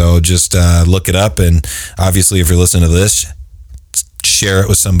places. So just look it up. And obviously, if you're listening to this, share it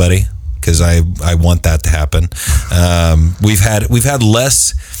with somebody, because I want that to happen. We've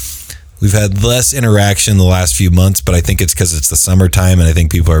had less interaction the last few months, but I think it's because it's the summertime and I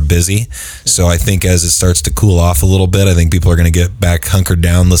think people are busy. So I think as it starts to cool off a little bit, I think people are going to get back hunkered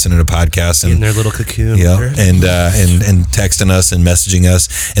down, listening to podcasts and in their little cocoon. Yeah, and texting us and messaging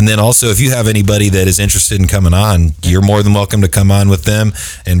us. And then also, if you have anybody that is interested in coming on, you're more than welcome to come on with them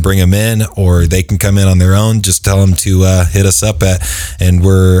and bring them in, or they can come in on their own. Just tell them to hit us up and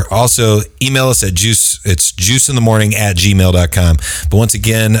we're also email us at it's juiceinthemorning@gmail.com. But once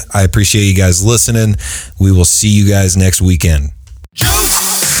again, I appreciate you guys listening. We will see you guys next weekend. Juice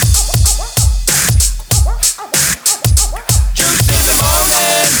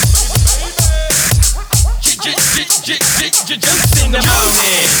in the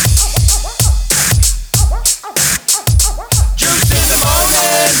morning. Juice in the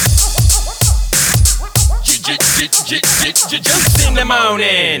morning. Juice in the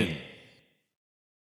morning.